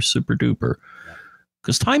CCC or Super Duper.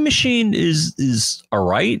 Because Time Machine is all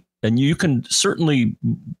right. And you can certainly,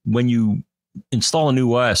 when you install a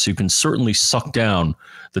new OS, you can certainly suck down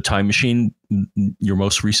the Time Machine, your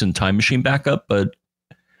most recent Time Machine backup. But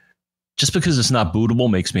just because it's not bootable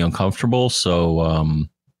makes me uncomfortable.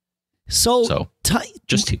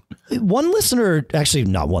 One listener, actually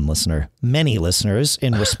not one listener, many listeners,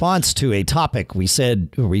 in response to a topic we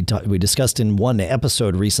discussed in one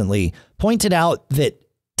episode recently, pointed out that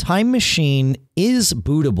Time Machine is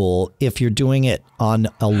bootable if you're doing it on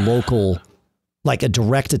a local, like a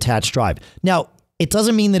direct attached drive. Now, it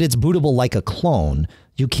doesn't mean that it's bootable like a clone.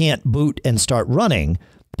 You can't boot and start running,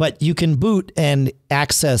 but you can boot and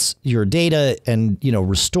access your data and,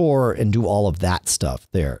 restore and do all of that stuff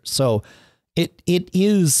there. So it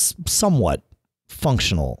is somewhat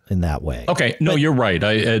functional in that way. Okay. No, you're right.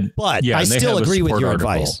 I still agree with your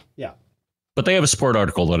advice. Yeah. But they have a support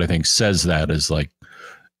article that I think says that is like,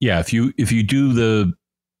 yeah, if you do the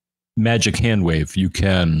magic hand wave, you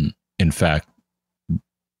can, in fact,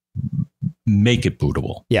 make it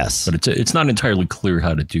bootable. Yes. But it's not entirely clear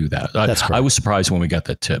how to do that. That's correct. I was surprised when we got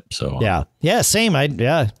that tip. So yeah, same. I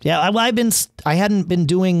hadn't been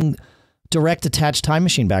doing direct attached Time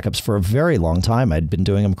Machine backups for a very long time. I'd been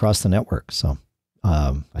doing them across the network. So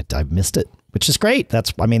I missed it, which is great.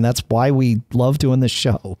 That's why we love doing this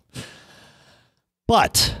show.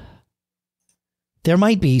 But there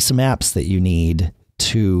might be some apps that you need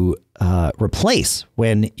to replace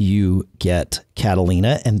when you get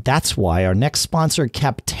Catalina. And that's why our next sponsor,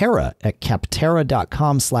 Capterra, at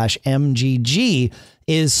capterra.com/MGG,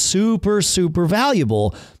 is super, super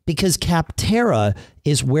valuable, because Capterra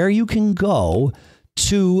is where you can go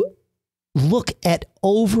to look at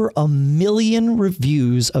over 1 million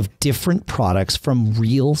reviews of different products from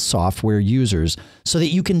real software users so that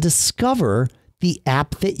you can discover the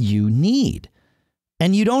app that you need.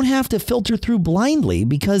 And you don't have to filter through blindly,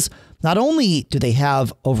 because not only do they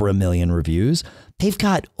have over 1 million reviews, they've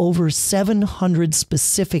got over 700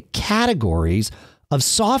 specific categories of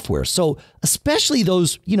software. So especially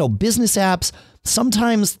those, business apps,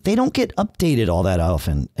 sometimes they don't get updated all that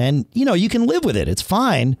often. And, you can live with it. It's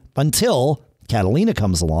fine until Catalina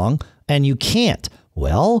comes along and you can't.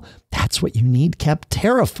 Well, that's what you need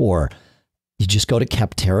Capterra for. You just go to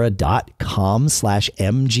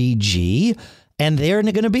capterra.com/MGG. And they're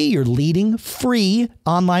going to be your leading free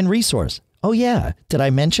online resource. Oh, yeah. Did I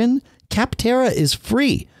mention Capterra is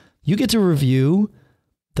free? You get to review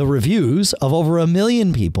the reviews of over 1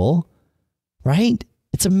 million people, right?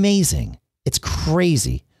 It's amazing. It's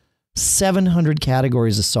crazy. 700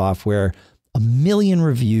 categories of software, 1 million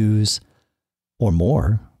reviews or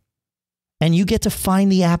more. And you get to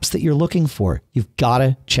find the apps that you're looking for. You've got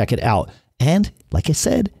to check it out. And like I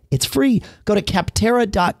said, it's free. Go to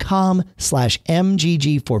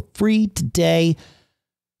capterra.com/MGG for free today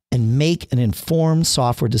and make an informed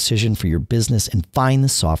software decision for your business and find the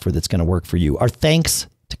software that's going to work for you. Our thanks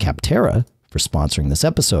to Capterra for sponsoring this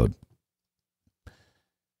episode.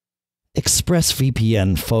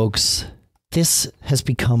 ExpressVPN, folks. This has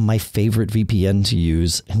become my favorite VPN to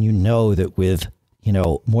use. And you know that with,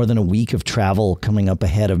 more than a week of travel coming up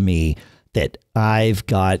ahead of me, that I've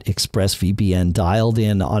got ExpressVPN dialed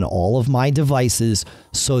in on all of my devices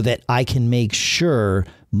so that I can make sure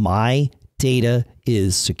my data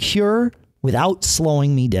is secure without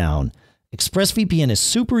slowing me down. ExpressVPN is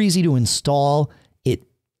super easy to install. It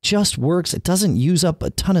just works. It doesn't use up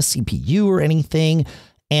a ton of CPU or anything.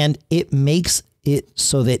 And it makes it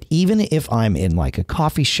so that even if I'm in like a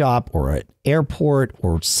coffee shop or an airport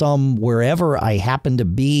or wherever I happen to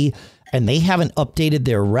be, and they haven't updated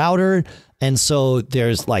their router, and so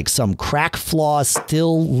there's like some crack flaw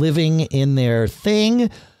still living in their thing,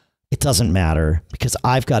 it doesn't matter because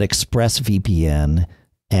I've got ExpressVPN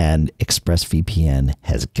and ExpressVPN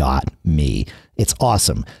has got me. It's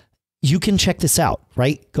awesome. You can check this out,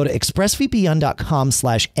 right? Go to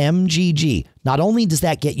expressvpn.com/MGG. Not only does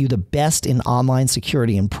that get you the best in online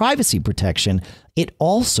security and privacy protection, it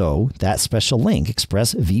also, that special link,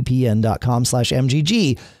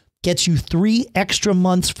 expressvpn.com/MGG, gets you 3 extra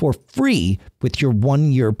months for free with your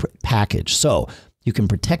 1-year package. So you can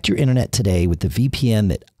protect your internet today with the VPN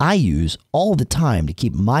that I use all the time to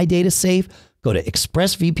keep my data safe. Go to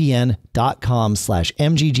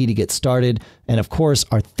expressvpn.com/MGG to get started. And of course,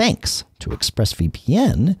 our thanks to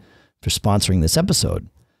ExpressVPN for sponsoring this episode.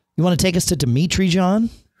 You want to take us to Dmitry,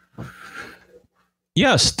 John?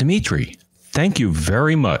 Yes, Dmitry. Thank you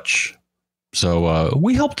very much. So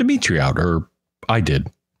we helped Dmitry out, or I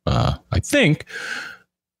did, I think.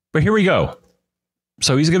 But here we go.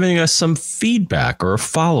 So he's giving us some feedback or a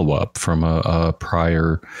follow-up from a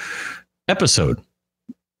prior episode.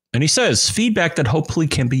 And he says, feedback that hopefully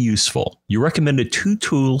can be useful. You recommended 2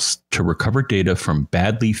 tools to recover data from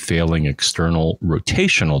badly failing external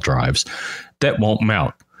rotational drives that won't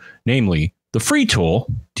mount, namely the free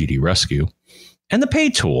tool, DD Rescue, and the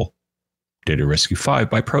paid tool, Data Rescue 5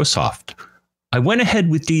 by ProSoft. I went ahead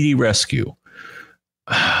with DD Rescue.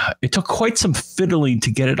 It took quite some fiddling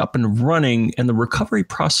to get it up and running, and the recovery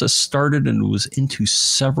process started and was into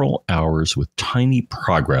several hours with tiny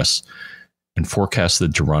progress and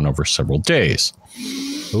forecasted to run over several days.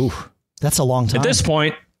 Ooh, that's a long time. At this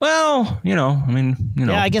point, well, yeah,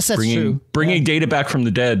 I guess that's true. Bringing data back from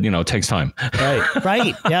the dead, takes time.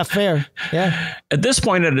 Right. Yeah, fair. Yeah. At this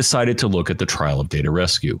point, I decided to look at the trial of Data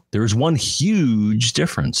Rescue. There's one huge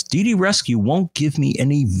difference. DD Rescue won't give me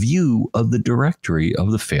any view of the directory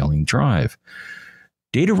of the failing drive.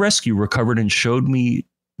 Data Rescue recovered and showed me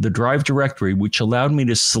the drive directory, which allowed me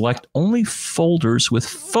to select only folders with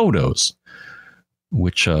photos,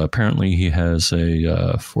 which apparently he has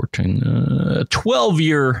a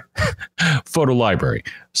 12-year photo library.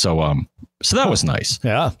 So that was nice.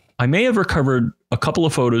 Yeah. I may have recovered a couple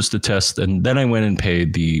of photos to test, and then I went and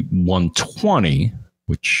paid the $120,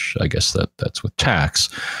 which I guess that's with tax.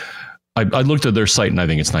 I looked at their site, and I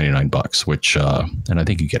think it's $99, which and I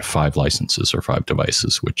think you get 5 licenses or 5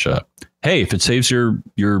 devices, which hey, if it saves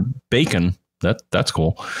your bacon, that's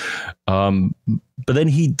cool. But then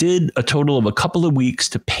he did a total of a couple of weeks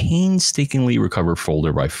to painstakingly recover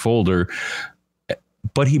folder by folder.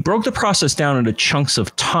 But he broke the process down into chunks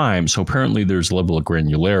of time. So apparently there's a level of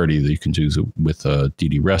granularity that you can do with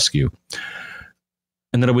DD Rescue.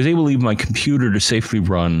 And then I was able to leave my computer to safely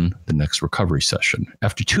run the next recovery session.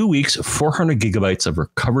 After 2 weeks, 400 gigabytes of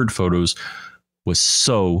recovered photos was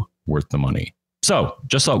so worth the money. So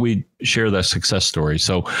just thought we'd share that success story.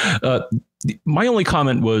 So my only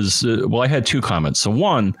comment was, I had 2 comments. So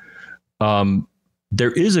one,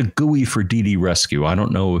 there is a GUI for DD Rescue. I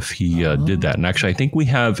don't know if he did that. And actually, I think we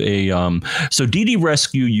have a, so DD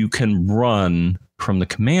Rescue, you can run from the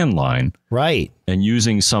command line. Right. And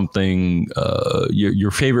using something, your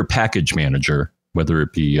favorite package manager, whether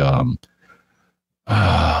it be, what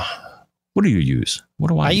do you use? What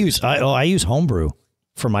do I use? I use Homebrew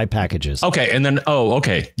for my packages. Okay. And then,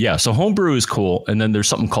 okay. Yeah. So Homebrew is cool. And then there's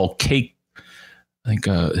something called Cake I think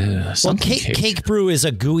something Cake Brew is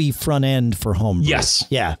a GUI front end for home brew. Yes.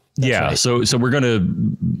 Yeah. Right. So we're going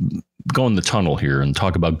to go in the tunnel here and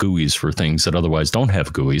talk about GUIs for things that otherwise don't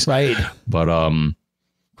have GUIs. Right. But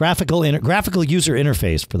graphical user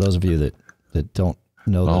interface for those of you that don't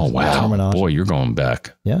know the terminology. Boy, you're going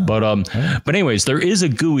back. Yeah. But anyways, there is a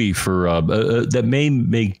GUI for that may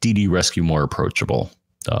make DD Rescue more approachable.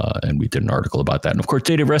 And we did an article about that. And of course,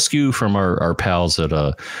 Data Rescue from our pals at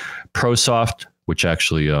ProSoft, which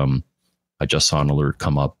actually I just saw an alert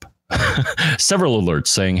come up. Several alerts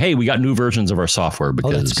saying, hey, we got new versions of our software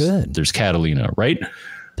because there's Catalina, right?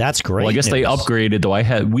 That's great. Well, I guess they upgraded,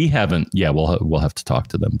 though we haven't. Yeah, we'll have to talk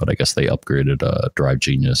to them, but I guess they upgraded Drive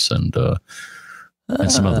Genius and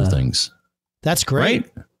some other things. That's great.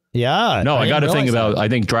 Right? Yeah. No, I got a thing about, I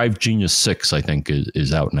think Drive Genius 6, I think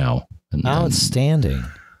is out now. Outstanding.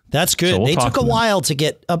 That's good. So they took a while to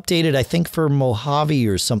get updated, I think, for Mojave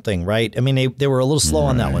or something, right? I mean, they were a little slow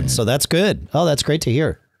on that one. So that's good. Oh, that's great to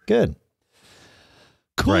hear. Good.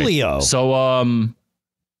 Coolio. Right. So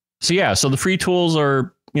the free tools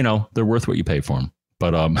are, they're worth what you pay for them.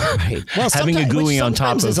 But right. Well, having a GUI on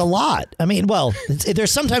top of is a lot. I mean, well, they're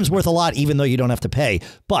sometimes worth a lot, even though you don't have to pay.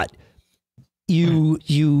 But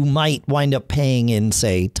you might wind up paying in,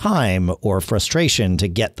 say, time or frustration to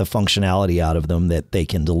get the functionality out of them that they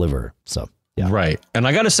can deliver. So, yeah. Right. And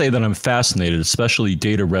I got to say that I'm fascinated, especially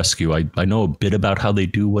Data Rescue. I know a bit about how they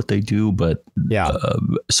do what they do, but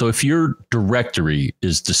so if your directory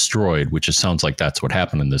is destroyed, which it sounds like that's what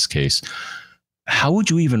happened in this case, how would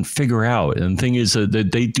you even figure out? And the thing is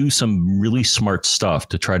that they do some really smart stuff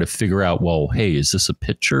to try to figure out, well, hey, is this a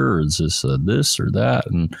picture or is this this or that?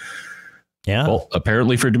 And yeah, well,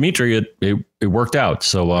 apparently for Dmitry, it worked out.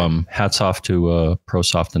 So hats off to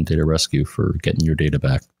ProSoft and Data Rescue for getting your data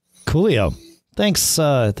back. Coolio. Thanks,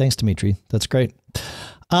 Dmitry. That's great.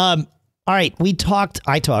 All right, we talked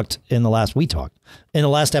in the last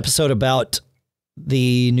episode about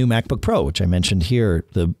the new MacBook Pro, which I mentioned here,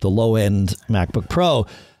 the low end MacBook Pro.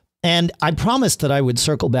 And I promised that I would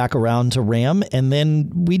circle back around to RAM, and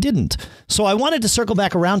then we didn't. So I wanted to circle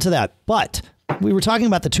back around to that, but we were talking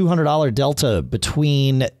about the $200 delta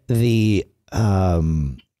between the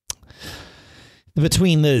MacBook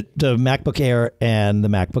Air and the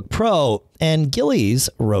MacBook Pro. And Gillies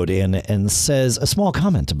wrote in and says a small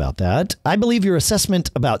comment about that. I believe your assessment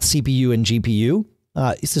about CPU and GPU.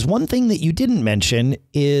 He says one thing that you didn't mention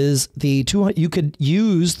is you could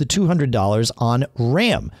use the $200 on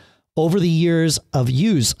RAM. Over the years of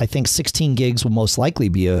use, I think 16 gigs will most likely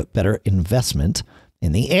be a better investment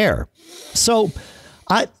in the Air. So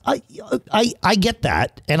I get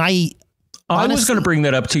that. And I was going to bring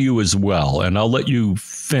that up to you as well, and I'll let you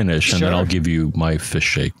finish and then I'll give you my fish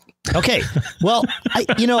shake. Okay. Well,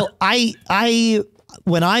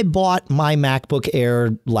 when I bought my MacBook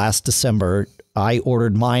Air last December, I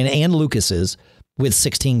ordered mine and Lucas's with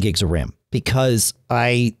 16 gigs of RAM because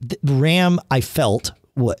RAM I felt,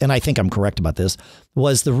 and I think I'm correct about this,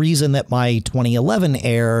 was the reason that my 2011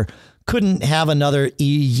 Air couldn't have another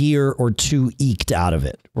year or two eked out of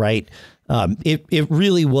it, right? It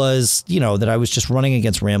really was, that I was just running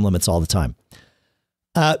against RAM limits all the time.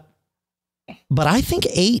 But I think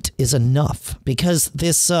 8 is enough because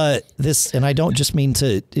this, and I don't just mean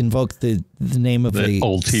to invoke the name of the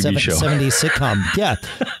old TV show, 70s sitcom. Yeah.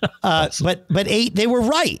 But 8, they were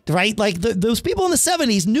right? Like those people in the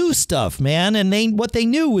 70s knew stuff, man. And what they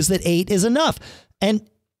knew was that 8 is enough. And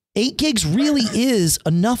 8 gigs really is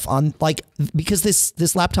enough because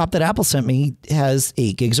this laptop that Apple sent me has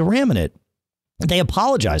 8 gigs of RAM in it. They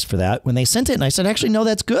apologized for that when they sent it. And I said, actually, no,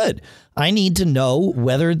 that's good. I need to know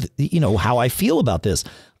whether, how I feel about this.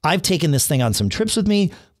 I've taken this thing on some trips with me.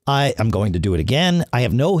 I'm going to do it again. I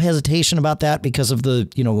have no hesitation about that because of the,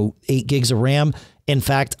 8 gigs of RAM. In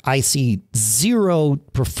fact, I see zero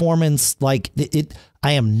performance I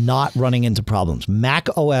am not running into problems.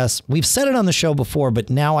 macOS, we've said it on the show before, but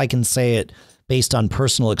now I can say it based on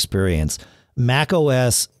personal experience.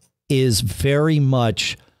 macOS is very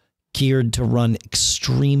much geared to run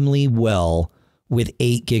extremely well with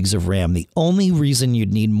 8 gigs of RAM. The only reason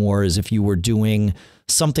you'd need more is if you were doing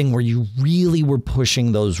something where you really were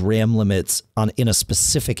pushing those RAM limits in a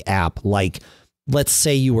specific app, like let's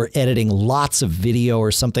say you were editing lots of video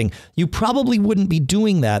or something. You probably wouldn't be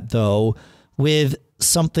doing that, though, with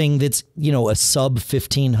something that's, a sub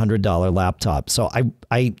 $1,500 laptop. So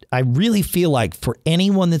I really feel like for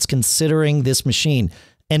anyone that's considering this machine,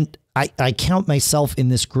 and I count myself in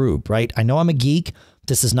this group, right? I know I'm a geek.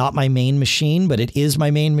 This is not my main machine, but it is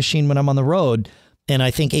my main machine when I'm on the road. And I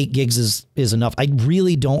think 8 gigs is enough. I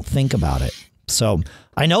really don't think about it. So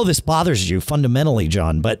I know this bothers you fundamentally,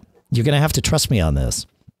 John, but You're going to have to trust me on this.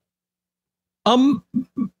 I'm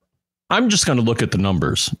just going to look at the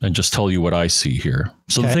numbers and just tell you what I see here.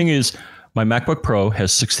 So the thing is, my MacBook Pro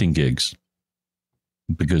has 16 gigs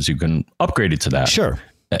because you can upgrade it to that. Sure.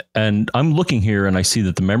 And I'm looking here and I see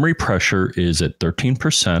that the memory pressure is at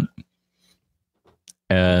 13%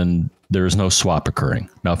 and there is no swap occurring.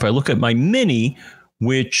 Now, if I look at my Mini,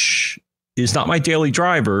 which is not my daily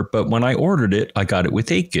driver, but when I ordered it, I got it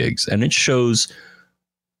with 8 gigs and it shows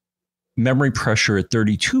memory pressure at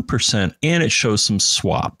 32% and it shows some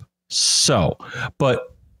swap. So,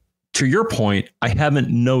 but to your point, I haven't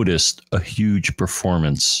noticed a huge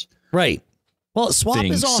performance. Right. Well, swap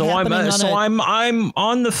thing. is all happening I'm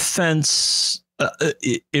on the fence.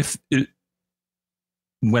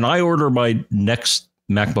 When I order my next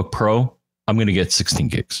MacBook Pro, I'm going to get 16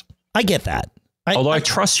 gigs. I get that. Although I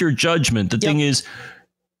trust your judgment. The thing is,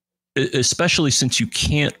 especially since you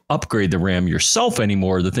can't upgrade the RAM yourself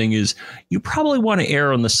anymore, the thing is, you probably want to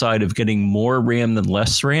err on the side of getting more RAM than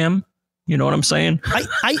less RAM. You know what I'm saying?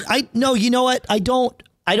 No, you know what? I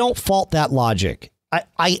don't fault that logic.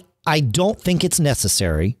 I don't think it's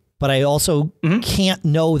necessary, but I also can't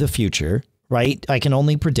know the future, right? I can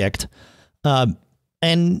only predict.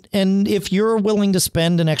 And if you're willing to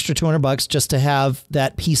spend an extra $200 just to have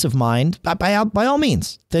that peace of mind, by all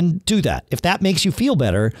means, then do that. If that makes you feel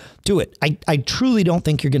better, do it. I truly don't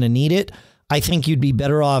think you're going to need it. I think you'd be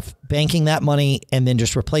better off banking that money and then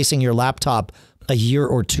just replacing your laptop a year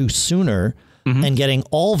or two sooner and getting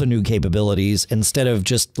all the new capabilities instead of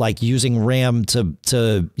just like using RAM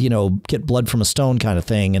to get blood from a stone kind of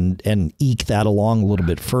thing and eke that along a little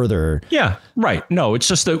bit further. Yeah, right. No, it's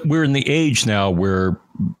just that we're in the age now where,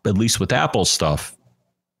 at least with Apple stuff,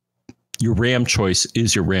 your RAM choice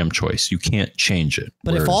is your RAM choice. You can't change it.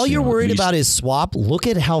 But if all you're worried about is swap, look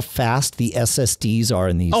at how fast the SSDs are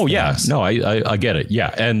in these things. Yeah. No, I get it.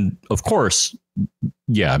 Yeah. And of course,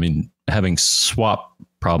 yeah, I mean, having swap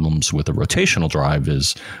problems with a rotational drive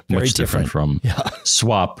is much different from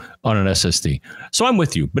swap on an SSD. So I'm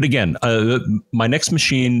with you. But again, my next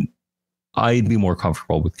machine, I'd be more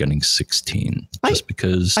comfortable with getting 16 just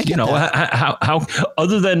because, how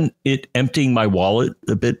other than it emptying my wallet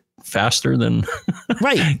a bit faster than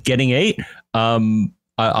getting 8,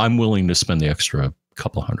 I'm willing to spend the extra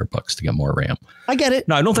couple $100 to get more RAM. I get it.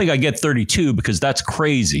 No, I don't think I get 32 because that's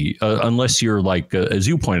crazy unless you're like, as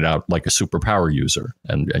you pointed out, like a superpower user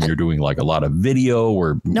and you're doing like a lot of video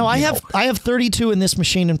or. No, I have 32 in this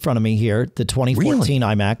machine in front of me here, the 2014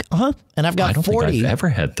 iMac. And I've got I don't 40. think I've ever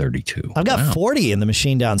had 32. I've got 40 in the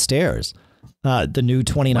machine downstairs. The new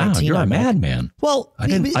 2019. Wow, you're a madman. Well, I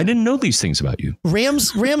didn't know these things about you.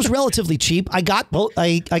 RAM's relatively cheap. I got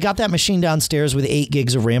that machine downstairs with 8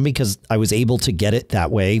 gigs of RAM because I was able to get it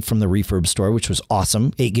that way from the refurb store, which was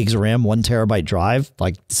awesome. 8 gigs of RAM, 1 terabyte drive.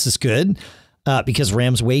 Like, this is good because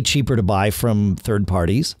RAM's way cheaper to buy from third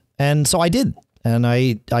parties. And so I did. And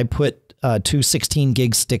I put 2 16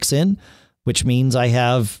 gig sticks in, which means I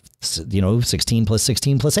have, 16 plus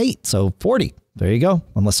 16 plus 8. So 40. There you go.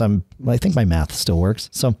 I think my math still works.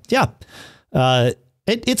 So yeah,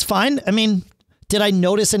 it's fine. I mean, did I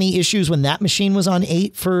notice any issues when that machine was on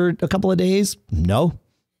 8 for a couple of days? No,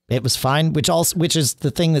 it was fine. Which is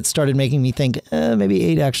the thing that started making me think maybe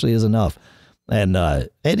 8 actually is enough. And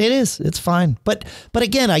it is. It's fine. But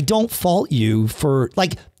again, I don't fault you for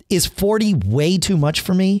is 40 way too much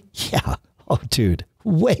for me? Yeah. Oh, dude.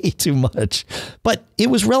 Way too much, but it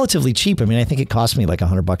was relatively cheap. I mean, I think it cost me like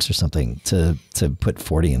 $100 or something to put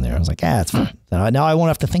 40 in there. I was like, it's fine. Now I won't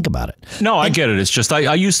have to think about it. No, I get it. It's just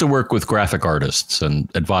I used to work with graphic artists and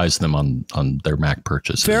advise them on their Mac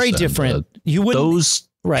purchases. Very different. Those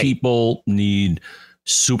people need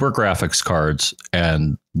super graphics cards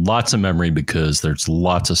and lots of memory because there's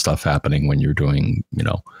lots of stuff happening when you're doing,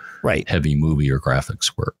 heavy movie or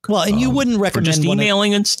graphics work. Well, and you wouldn't recommend just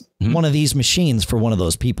emailing one of these machines for one of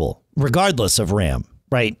those people, regardless of RAM,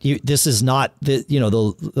 right? This is not a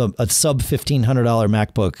sub $1,500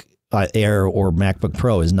 MacBook Air or MacBook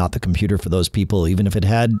Pro is not the computer for those people, even if it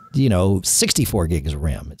had 64 gigs of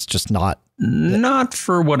RAM. It's just not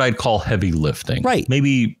for what I'd call heavy lifting. Right?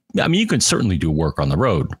 Maybe. I mean, you can certainly do work on the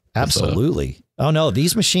road. Absolutely. Oh no,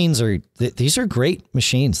 these machines are great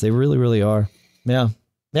machines. They really, really are. Yeah.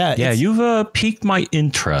 Yeah, you've piqued my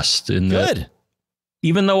interest in that.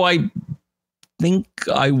 Even though I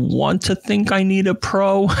want to think I need a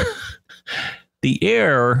Pro, the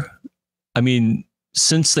Air, I mean,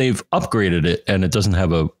 since they've upgraded it and it doesn't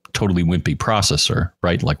have a totally wimpy processor,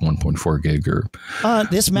 right? Like 1.4 gig or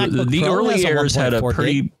this MacBook the Pro early has Airs had a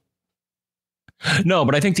pretty gig. No,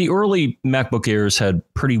 but I think the early MacBook Airs had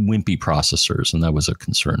pretty wimpy processors, and that was a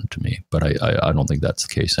concern to me. But I don't think that's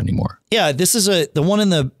the case anymore. Yeah, this is the one in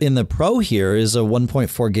the Pro here is a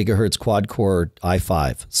 1.4 gigahertz quad core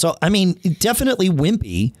i5. So I mean, definitely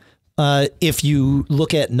wimpy if you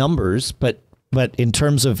look at numbers, but in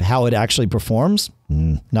terms of how it actually performs,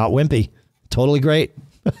 not wimpy. Totally great.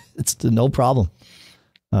 It's no problem.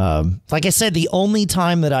 Like I said, the only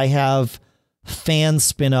time that I have fans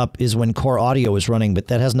spin up is when Core Audio is running, but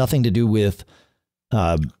that has nothing to do with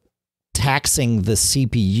taxing the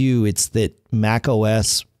CPU. It's that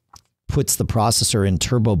macOS puts the processor in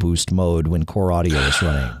turbo boost mode when Core Audio is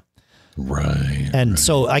running. Right. And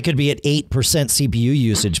so I could be at 8% CPU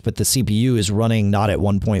usage, but the CPU is running not at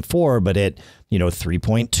 1.4, but at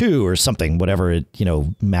 3.2 or something, whatever it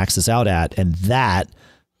maxes out at, and that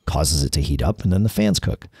causes it to heat up, and then the fans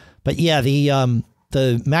cook. But yeah, the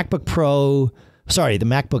MacBook Pro, sorry, the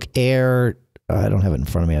MacBook Air, I don't have it in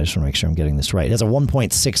front of me. I just want to make sure I'm getting this right. It has a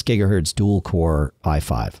 1.6 gigahertz dual core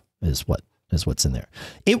i5 is what's in there.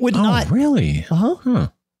 It would not really. Huh.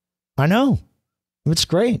 I know. It's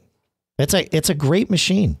great. It's a great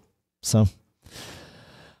machine. So,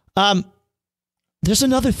 there's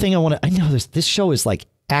another thing I know this show is like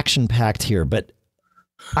action packed here, but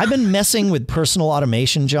I've been messing with personal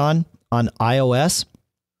automation, John, on iOS.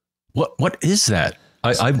 What is that?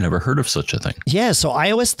 I've never heard of such a thing. Yeah, so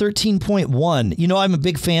iOS 13.1. I'm a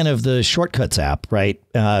big fan of the Shortcuts app, right?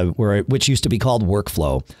 Which used to be called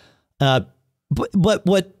Workflow. So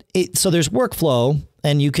there's Workflow,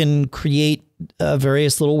 and you can create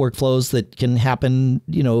various little workflows that can happen,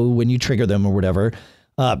 when you trigger them or whatever.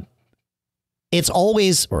 It's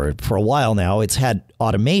always, or for a while now, it's had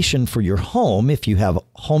automation for your home if you have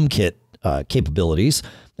HomeKit capabilities.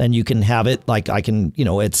 Then you can have it like I can,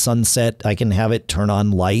 at sunset, I can have it turn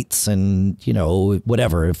on lights and,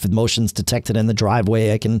 whatever. If motion's detected in the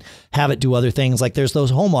driveway, I can have it do other things. Like there's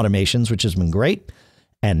those home automations, which has been great.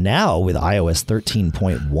 And now with iOS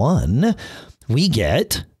 13.1, we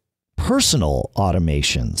get personal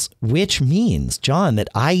automations, which means, John, that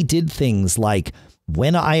I did things like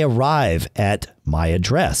when I arrive at my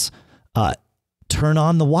address, turn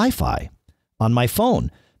on the Wi-Fi on my phone.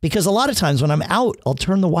 Because a lot of times when I'm out, I'll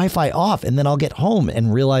turn the Wi-Fi off and then I'll get home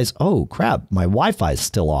and realize, oh, crap, my Wi-Fi is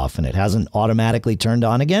still off and it hasn't automatically turned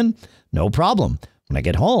on again. No problem. When I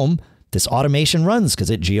get home, this automation runs because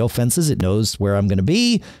it geofences. It knows where I'm going to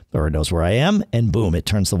be or it knows where I am. And boom, it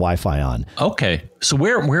turns the Wi-Fi on. OK, so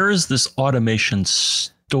where is this automation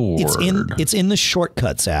stored? It's in the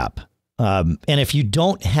Shortcuts app. And if you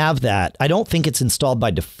don't have that, I don't think it's installed by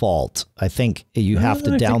default. I think you have to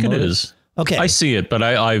download think it. Is. Okay. I see it, but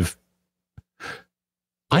I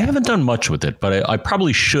haven't done much with it, but I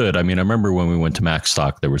probably should. I mean, I remember when we went to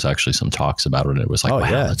MacStock, there was actually some talks about it. And it was like, wow,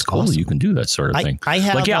 that's cool. Awesome. You can do that sort of thing.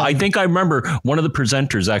 I think I remember one of the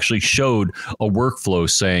presenters actually showed a workflow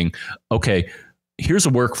saying, okay, here's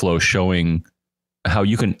a workflow showing how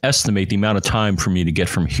you can estimate the amount of time for me to get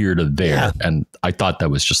from here to there. Yeah. And I thought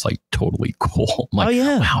that was just like totally cool. I'm like,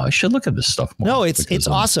 wow, I should look at this stuff more. No, it's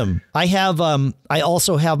awesome. I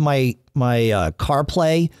also have my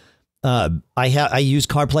CarPlay. I use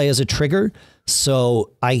CarPlay as a trigger.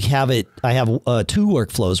 So I have two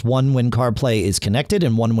workflows, one when CarPlay is connected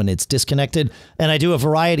and one when it's disconnected. And I do a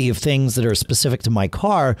variety of things that are specific to my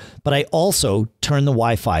car, but I also turn the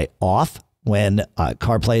Wi-Fi off when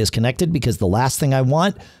CarPlay is connected, because the last thing I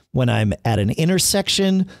want when I'm at an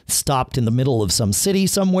intersection, stopped in the middle of some city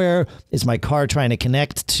somewhere, is my car trying to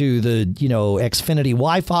connect to the, Xfinity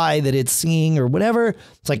Wi-Fi that it's seeing or whatever.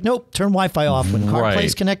 It's like, nope, turn Wi-Fi off when CarPlay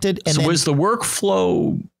is connected. And so is the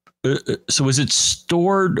workflow, so is it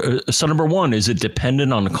stored? So number one, is it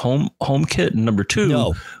dependent on HomeKit? And number two,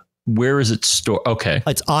 no. Where is it stored? Okay.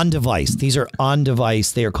 It's on device. These are on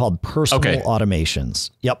device. They are called personal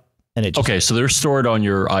automations. Yep. And it just, so they're stored on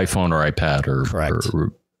your iPhone or iPad or correct.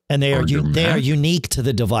 And they are unique to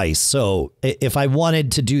the device. So if I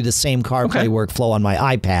wanted to do the same CarPlay workflow on my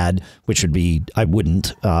iPad, which would be, I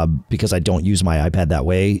wouldn't, because I don't use my iPad that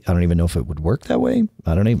way. I don't even know if it would work that way.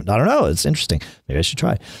 I don't know. It's interesting. Maybe I should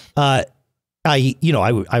try. I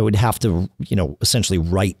would have to, essentially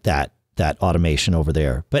write that automation over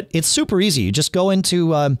there, but it's super easy. You just go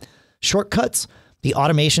into Shortcuts. The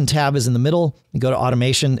automation tab is in the middle. You go to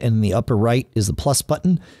automation, and in the upper right is the plus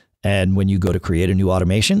button. And when you go to create a new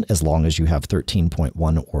automation, as long as you have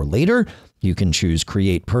 13.1 or later, you can choose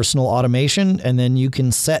create personal automation, and then you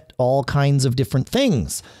can set all kinds of different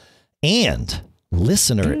things. And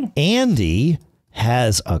listener Andy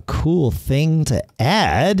has a cool thing to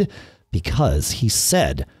add, because he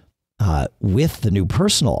said with the new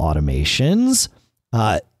personal automations,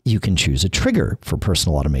 you can choose a trigger for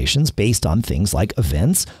personal automations based on things like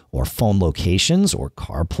events or phone locations or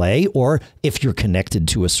CarPlay, or if you're connected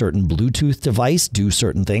to a certain Bluetooth device, do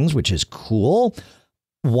certain things, which is cool.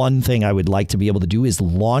 One thing I would like to be able to do is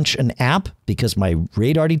launch an app, because my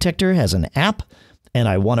radar detector has an app, and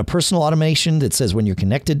I want a personal automation that says when you're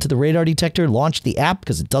connected to the radar detector, launch the app,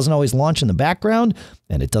 because it doesn't always launch in the background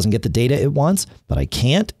and it doesn't get the data it wants, but I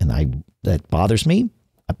can't, and that bothers me.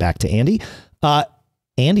 Back to Andy.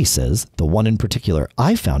 Andy says the one in particular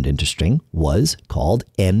I found interesting was called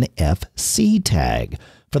NFC tag.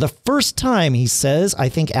 For the first time, he says, I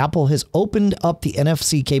think Apple has opened up the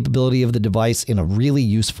NFC capability of the device in a really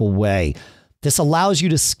useful way. This allows you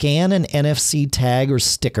to scan an NFC tag or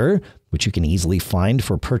sticker, which you can easily find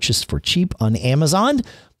for purchase for cheap on Amazon,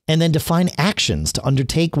 and then define actions to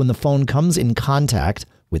undertake when the phone comes in contact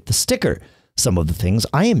with the sticker. Some of the things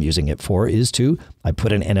I am using it for is I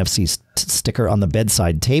put an NFC sticker on the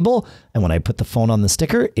bedside table, and when I put the phone on the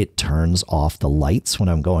sticker, it turns off the lights when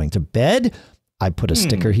I'm going to bed. I put a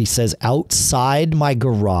sticker, he says, outside my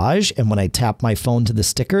garage, and when I tap my phone to the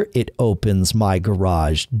sticker, it opens my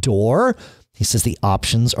garage door. He says the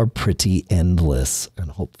options are pretty endless,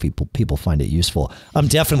 and hope people find it useful. I'm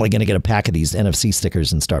definitely going to get a pack of these NFC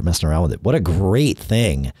stickers and start messing around with it. What a great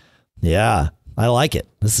thing. Yeah, I like it.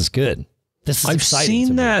 This is good. This is I've exciting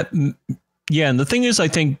seen that. Yeah. And the thing is, I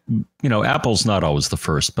think, Apple's not always the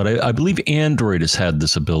first, but I believe Android has had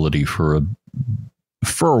this ability for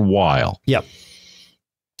a while. Yep.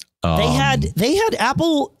 They had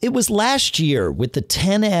Apple. It was last year with the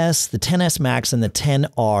 10S, the 10S Max, and the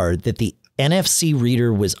 10R that the NFC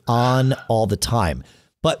reader was on all the time.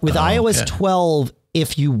 But with iOS 12,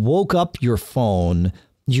 if you woke up your phone,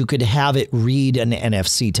 you could have it read an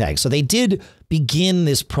NFC tag. So they did begin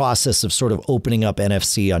this process of sort of opening up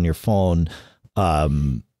NFC on your phone a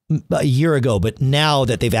year ago. But now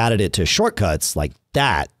that they've added it to shortcuts, like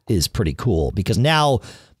that is pretty cool, because now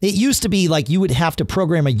it used to be like you would have to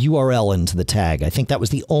program a URL into the tag. I think that was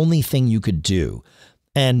the only thing you could do.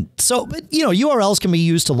 And so, but URLs can be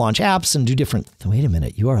used to launch apps and do different. Wait a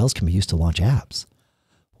minute. URLs can be used to launch apps.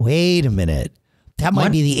 Wait a minute. That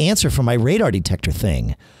might be the answer for my radar detector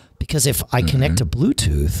thing, because if I connect to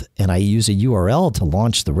Bluetooth and I use a URL to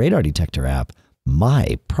launch the radar detector app,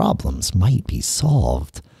 my problems might be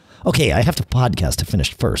solved. Okay, I have to podcast to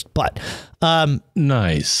finish first, but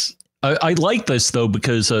nice. I like this though,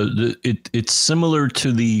 because it's similar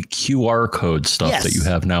to the QR code stuff that you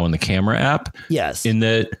have now in the camera app. Yes. In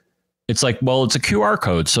that it's like, well, it's a QR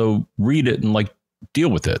code, so read it and like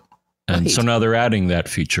deal with it. And so now they're adding that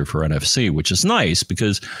feature for NFC, which is nice,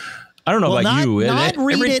 because I don't know about you. Not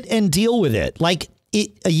read it and deal with it. Like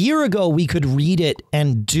a year ago, we could read it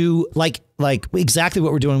and do like exactly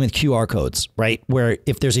what we're doing with QR codes, right? Where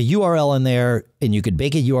if there's a URL in there and you could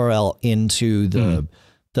bake a URL into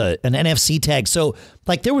an NFC tag. So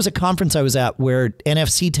like there was a conference I was at where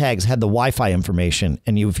NFC tags had the Wi-Fi information,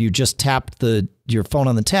 and if you just tapped your phone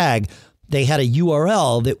on the tag, they had a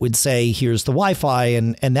URL that would say, here's the Wi-Fi,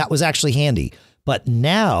 and that was actually handy. But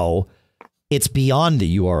now it's beyond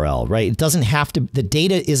the URL, right? It doesn't have to, the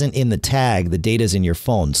data isn't in the tag, the data is in your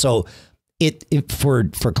phone. So for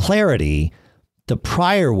clarity, the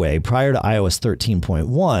prior to iOS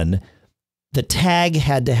 13.1, the tag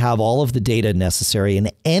had to have all of the data necessary, and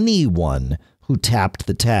anyone who tapped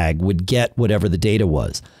the tag would get whatever the data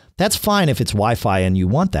was. That's fine if it's Wi-Fi and you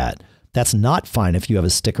want that. That's not fine if you have a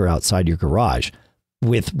sticker outside your garage.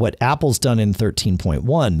 With what Apple's done in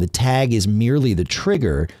 13.1, the tag is merely the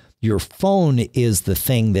trigger. Your phone is the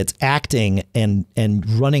thing that's acting and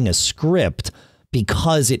running a script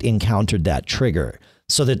because it encountered that trigger.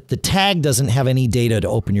 So that the tag doesn't have any data to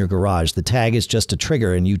open your garage. The tag is just a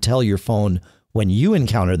trigger, and you tell your phone when you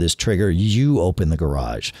encounter this trigger, you open the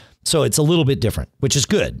garage. So it's a little bit different, which is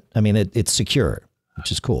good. I mean, it's secure,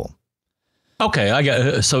 which is cool. Okay, I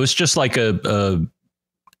got. So it's just like a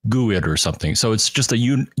GUID or something. So it's just a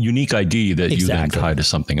unique ID that you then tie to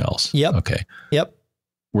something else. Yep. Okay. Yep.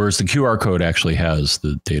 Whereas the QR code actually has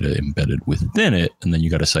the data embedded within it, and then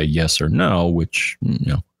you got to say yes or no, which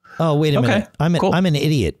Oh, wait a minute. I'm an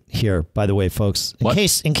idiot here, by the way, folks.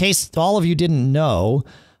 In case all of you didn't know.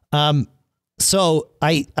 So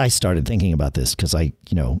I started thinking about this because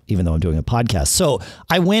even though I'm doing a podcast, so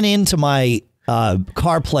I went into my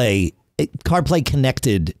CarPlay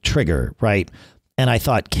connected trigger, right? And I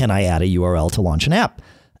thought, can I add a URL to launch an app?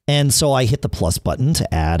 And so I hit the plus button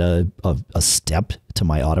to add a step to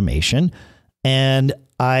my automation. And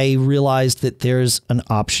I realized that there's an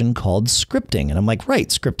option called scripting. And I'm like, right,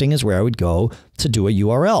 scripting is where I would go to do a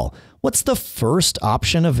URL. What's the first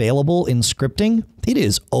option available in scripting? It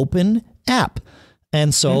is open app.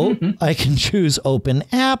 And so I can choose open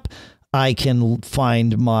app. I can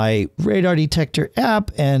find my radar detector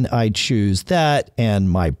app and I choose that. And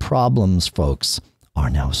my problems, folks, are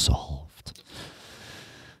now solved.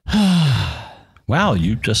 Wow,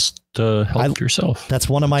 you just helped yourself. That's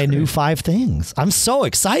one of my new 5 things. I'm so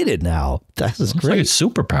excited now. This is great. Like it's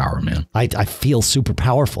superpower, man. I feel super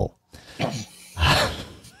powerful.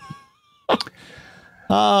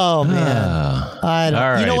 Oh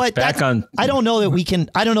man! You know what? I don't know that we can.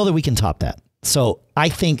 I don't know that we can top that. So I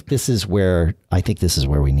think this is where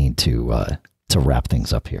we need to wrap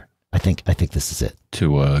things up here. I think this is it.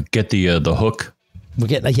 To get the hook. We'll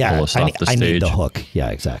get I need the hook. Yeah,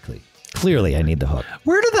 exactly. Clearly, I need the hook.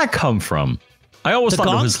 Where did that come from? I always thought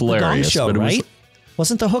it was hilarious. The Gong Show, but right?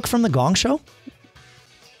 Wasn't the hook from the Gong Show?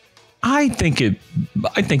 I think that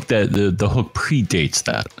the hook predates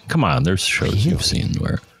that. Come on, there's shows you've seen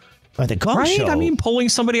where. The Gong Show. I mean, pulling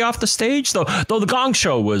somebody off the stage, though the Gong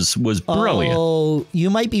Show was brilliant. Oh, you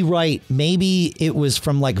might be right. Maybe it was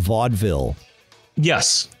from like vaudeville.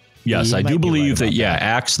 Yes, I do believe that. Yeah,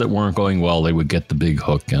 acts that weren't going well, they would get the big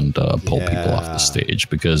hook and pull people off the stage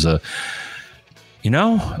because,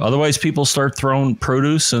 otherwise people start throwing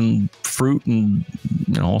produce and fruit and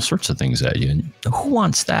all sorts of things at you. And who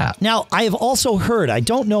wants that? Now, I have also heard. I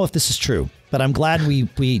don't know if this is true. But I'm glad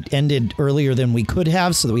we ended earlier than we could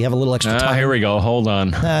have so that we have a little extra time. Here we go. Hold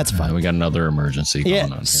on. That's fine. We got another emergency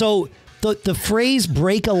going on here. So the phrase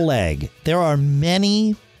break a leg, there are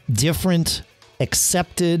many different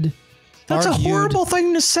accepted, That's a horrible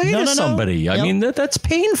thing to say to somebody. I mean, that's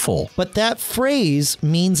painful. But that phrase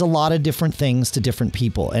means a lot of different things to different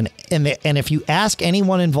people. And if you ask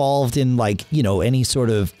anyone involved in any sort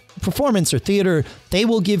of performance or theater, they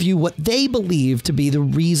will give you what they believe to be the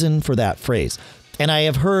reason for that phrase. And I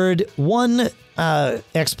have heard one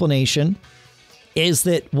explanation is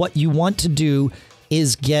that what you want to do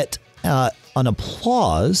is get an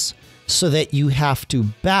applause so that you have to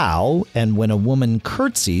bow. And when a woman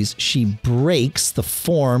curtsies, she breaks the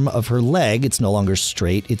form of her leg. It's no longer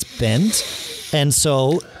straight, it's bent. And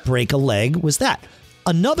so break a leg was that.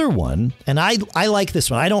 Another one, and I like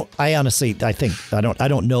this one. I don't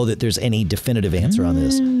know that there's any definitive answer on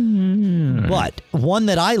this. But one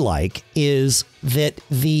that I like is that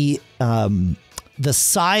the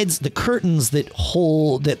sides, the curtains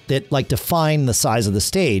that like define the size of the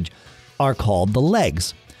stage are called the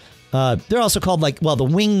legs. They're also called the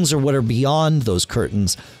wings are what are beyond those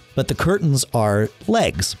curtains, but the curtains are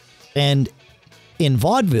legs. And in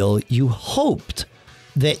vaudeville, you hoped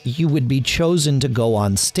that you would be chosen to go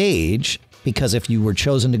on stage, because if you were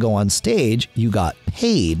chosen to go on stage, you got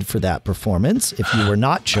paid for that performance. If you were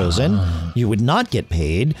not chosen, you would not get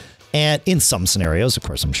paid. And in some scenarios, of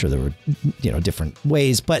course, I'm sure there were different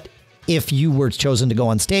ways, but if you were chosen to go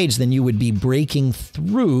on stage, then you would be breaking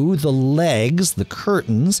through the legs, the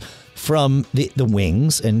curtains from the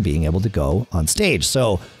wings and being able to go on stage.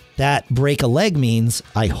 So that break a leg means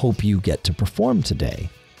I hope you get to perform today.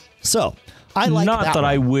 So I like not that one.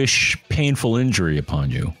 I wish painful injury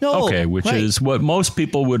upon you. No, okay, which is what most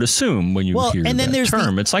people would assume when you hear that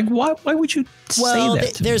term. It's like, why would you say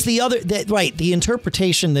that? There's the other, the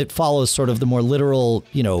interpretation that follows sort of the more literal,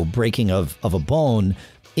 breaking of a bone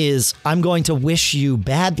is I'm going to wish you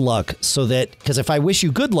bad luck so that, because if I wish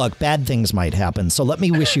you good luck, bad things might happen. So let me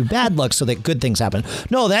wish you bad luck so that good things happen.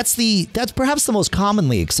 No, that's perhaps the most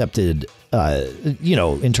commonly accepted,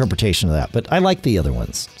 interpretation of that. But I like the other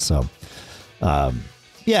ones. So. But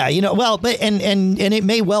it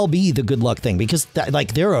may well be the good luck thing because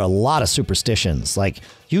there are a lot of superstitions. Like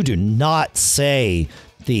you do not say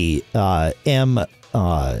the the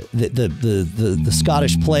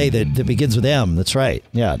Scottish play that begins with M. That's right.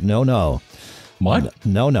 Yeah. No. What?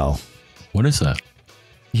 No. What is that?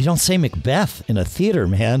 You don't say Macbeth in a theater,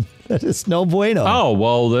 man. That is no bueno. Oh,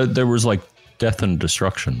 well, there was death and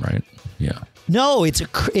destruction, right? Yeah. No,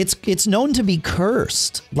 it's known to be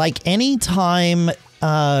cursed. Like any time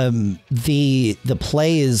the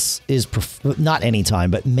play is not any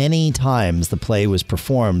time, but many times the play was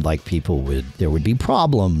performed, there would be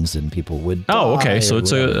problems and people would die. Oh, okay. So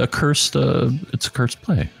it's a cursed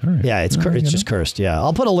play. All right. Yeah, it's just cursed. Yeah,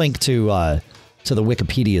 I'll put a link to the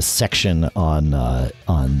Wikipedia section on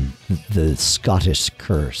the Scottish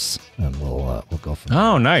curse, and we'll go from there.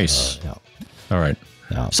 Oh, nice. Yeah. All right.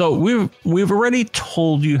 Yeah. So we've already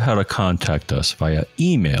told you how to contact us via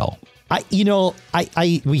email.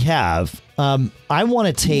 We have. I want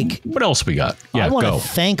to take. What else we got? Yeah, I want to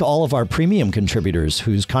thank all of our premium contributors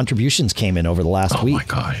whose contributions came in over the last week. Oh my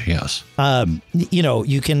gosh, yes.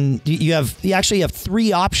 You actually have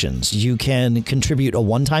 3 options. You can contribute a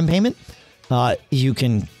one-time payment. You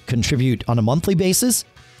can contribute on a monthly basis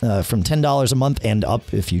from $10 a month and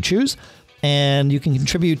up if you choose. And you can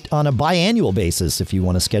contribute on a biannual basis if you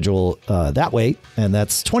want to schedule that way. And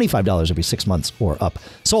that's $25 every 6 months or up.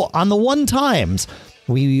 So on the one times,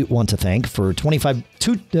 we want to thank for two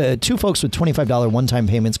folks with $25 one-time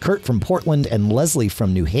payments, Kurt from Portland and Leslie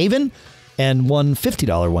from New Haven, and one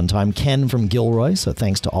 $50 one-time, Ken from Gilroy. So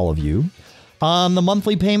thanks to all of you. On the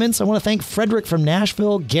monthly payments, I want to thank Frederick from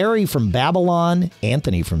Nashville, Gary from Babylon,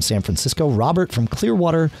 Anthony from San Francisco, Robert from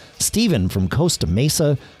Clearwater, Stephen from Costa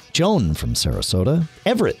Mesa, Joan from Sarasota,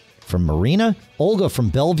 Everett from Marina, Olga from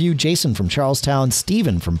Bellevue, Jason from Charlestown,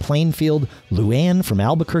 Stephen from Plainfield, Luann from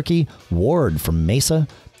Albuquerque, Ward from Mesa,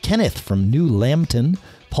 Kenneth from New Lambton,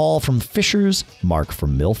 Paul from Fishers, Mark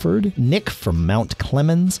from Milford, Nick from Mount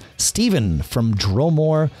Clemens, Stephen from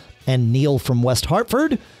Dromore, and Neil from West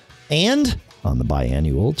Hartford. And on the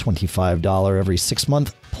biannual $25 every 6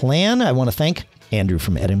 month plan, I want to thank Andrew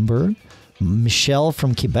from Edinburgh, Michelle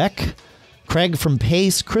from Quebec, Craig from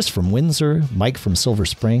Pace, Chris from Windsor, Mike from Silver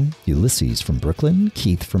Spring, Ulysses from Brooklyn,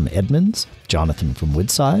 Keith from Edmonds, Jonathan from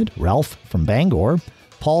Woodside, Ralph from Bangor,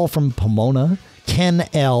 Paul from Pomona, Ken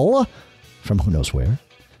L. from who knows where,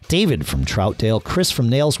 David from Troutdale, Chris from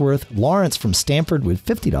Nailsworth, Lawrence from Stamford with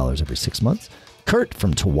 $50 every 6 months, Kurt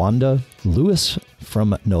from Towanda, Lewis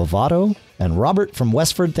from Novato, and Robert from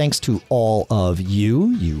Westford. Thanks to all of you.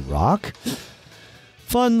 You rock.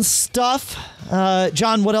 Fun stuff.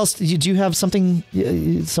 John, what else? Did you have something,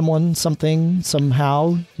 someone, something,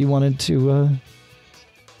 somehow you wanted to,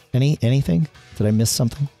 anything? Did I miss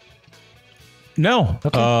something? No.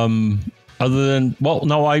 Okay. Other than, well,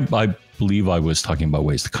 no, I believe I was talking about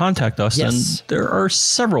ways to contact us. Yes. And there are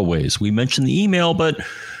several ways. We mentioned the email, but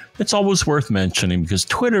it's always worth mentioning because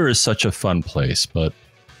Twitter is such a fun place. But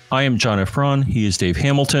I am John Efron. He is Dave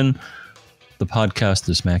Hamilton. The podcast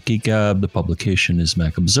is Mac Geek Gab. The publication is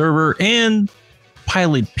Mac Observer, and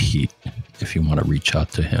Pilot Pete, if you want to reach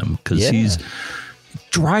out to him, because he's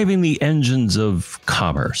driving the engines of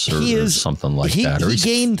commerce or something like that. Or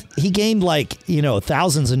he gained like,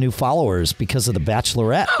 thousands of new followers because of The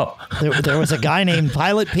Bachelorette. Oh. There was a guy named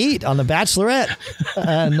Pilot Pete on The Bachelorette,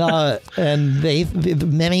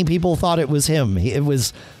 and many people thought it was him.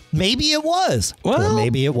 Maybe it was. Well, or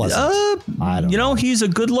maybe it wasn't. I don't know. He's a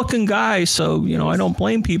good-looking guy, so I don't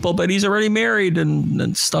blame people. But he's already married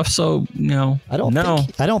and stuff, so I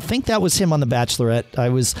don't think that was him on The Bachelorette.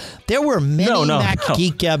 There were many Mac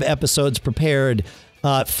Geek Gab episodes prepared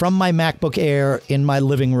from my MacBook Air in my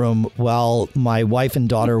living room while my wife and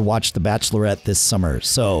daughter watched The Bachelorette this summer.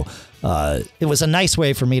 So it was a nice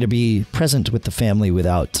way for me to be present with the family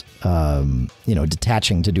without,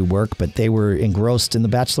 detaching to do work. But they were engrossed in The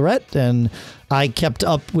Bachelorette, and I kept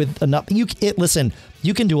up with enough. Listen,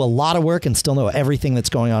 you can do a lot of work and still know everything that's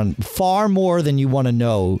going on. Far more than you want to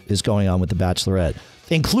know is going on with The Bachelorette,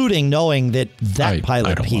 including knowing that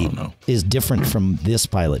Pilot Pete is different from this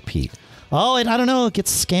Pilot Pete. Oh, and I don't know. It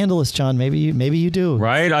gets scandalous, John. Maybe you do.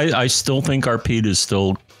 Right. I still think our Pete is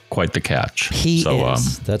still quite the catch. He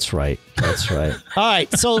is. That's right. All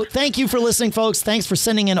right. So thank you for listening, folks. Thanks for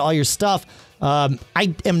sending in all your stuff.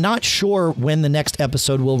 I am not sure when the next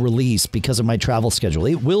episode will release because of my travel schedule.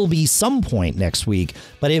 It will be some point next week,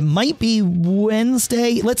 but it might be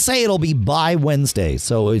Wednesday. Let's say it'll be by Wednesday.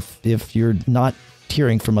 So if you're not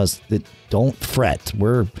hearing from us, don't fret.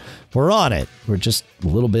 We're on it. We're just a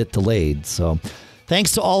little bit delayed. So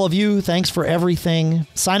thanks to all of you. Thanks for everything.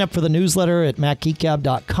 Sign up for the newsletter at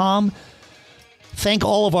macgeekgab.com. Thank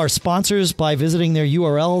all of our sponsors by visiting their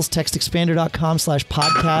URLs,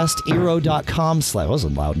 textexpander.com/podcast, eero.com/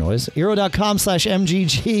 wasn't loud noise,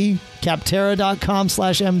 eero.com/MGG,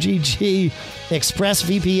 capterra.com/MGG,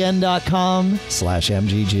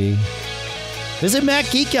 expressvpn.com/MGG. Visit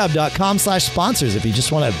macgeekgab.com/sponsors if you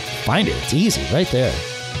just want to find it. It's easy right there.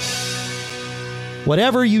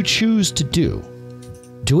 Whatever you choose to do,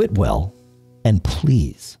 do it well, and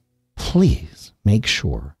please, please make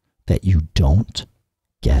sure that you don't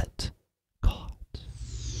get caught.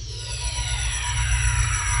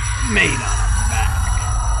 Made up.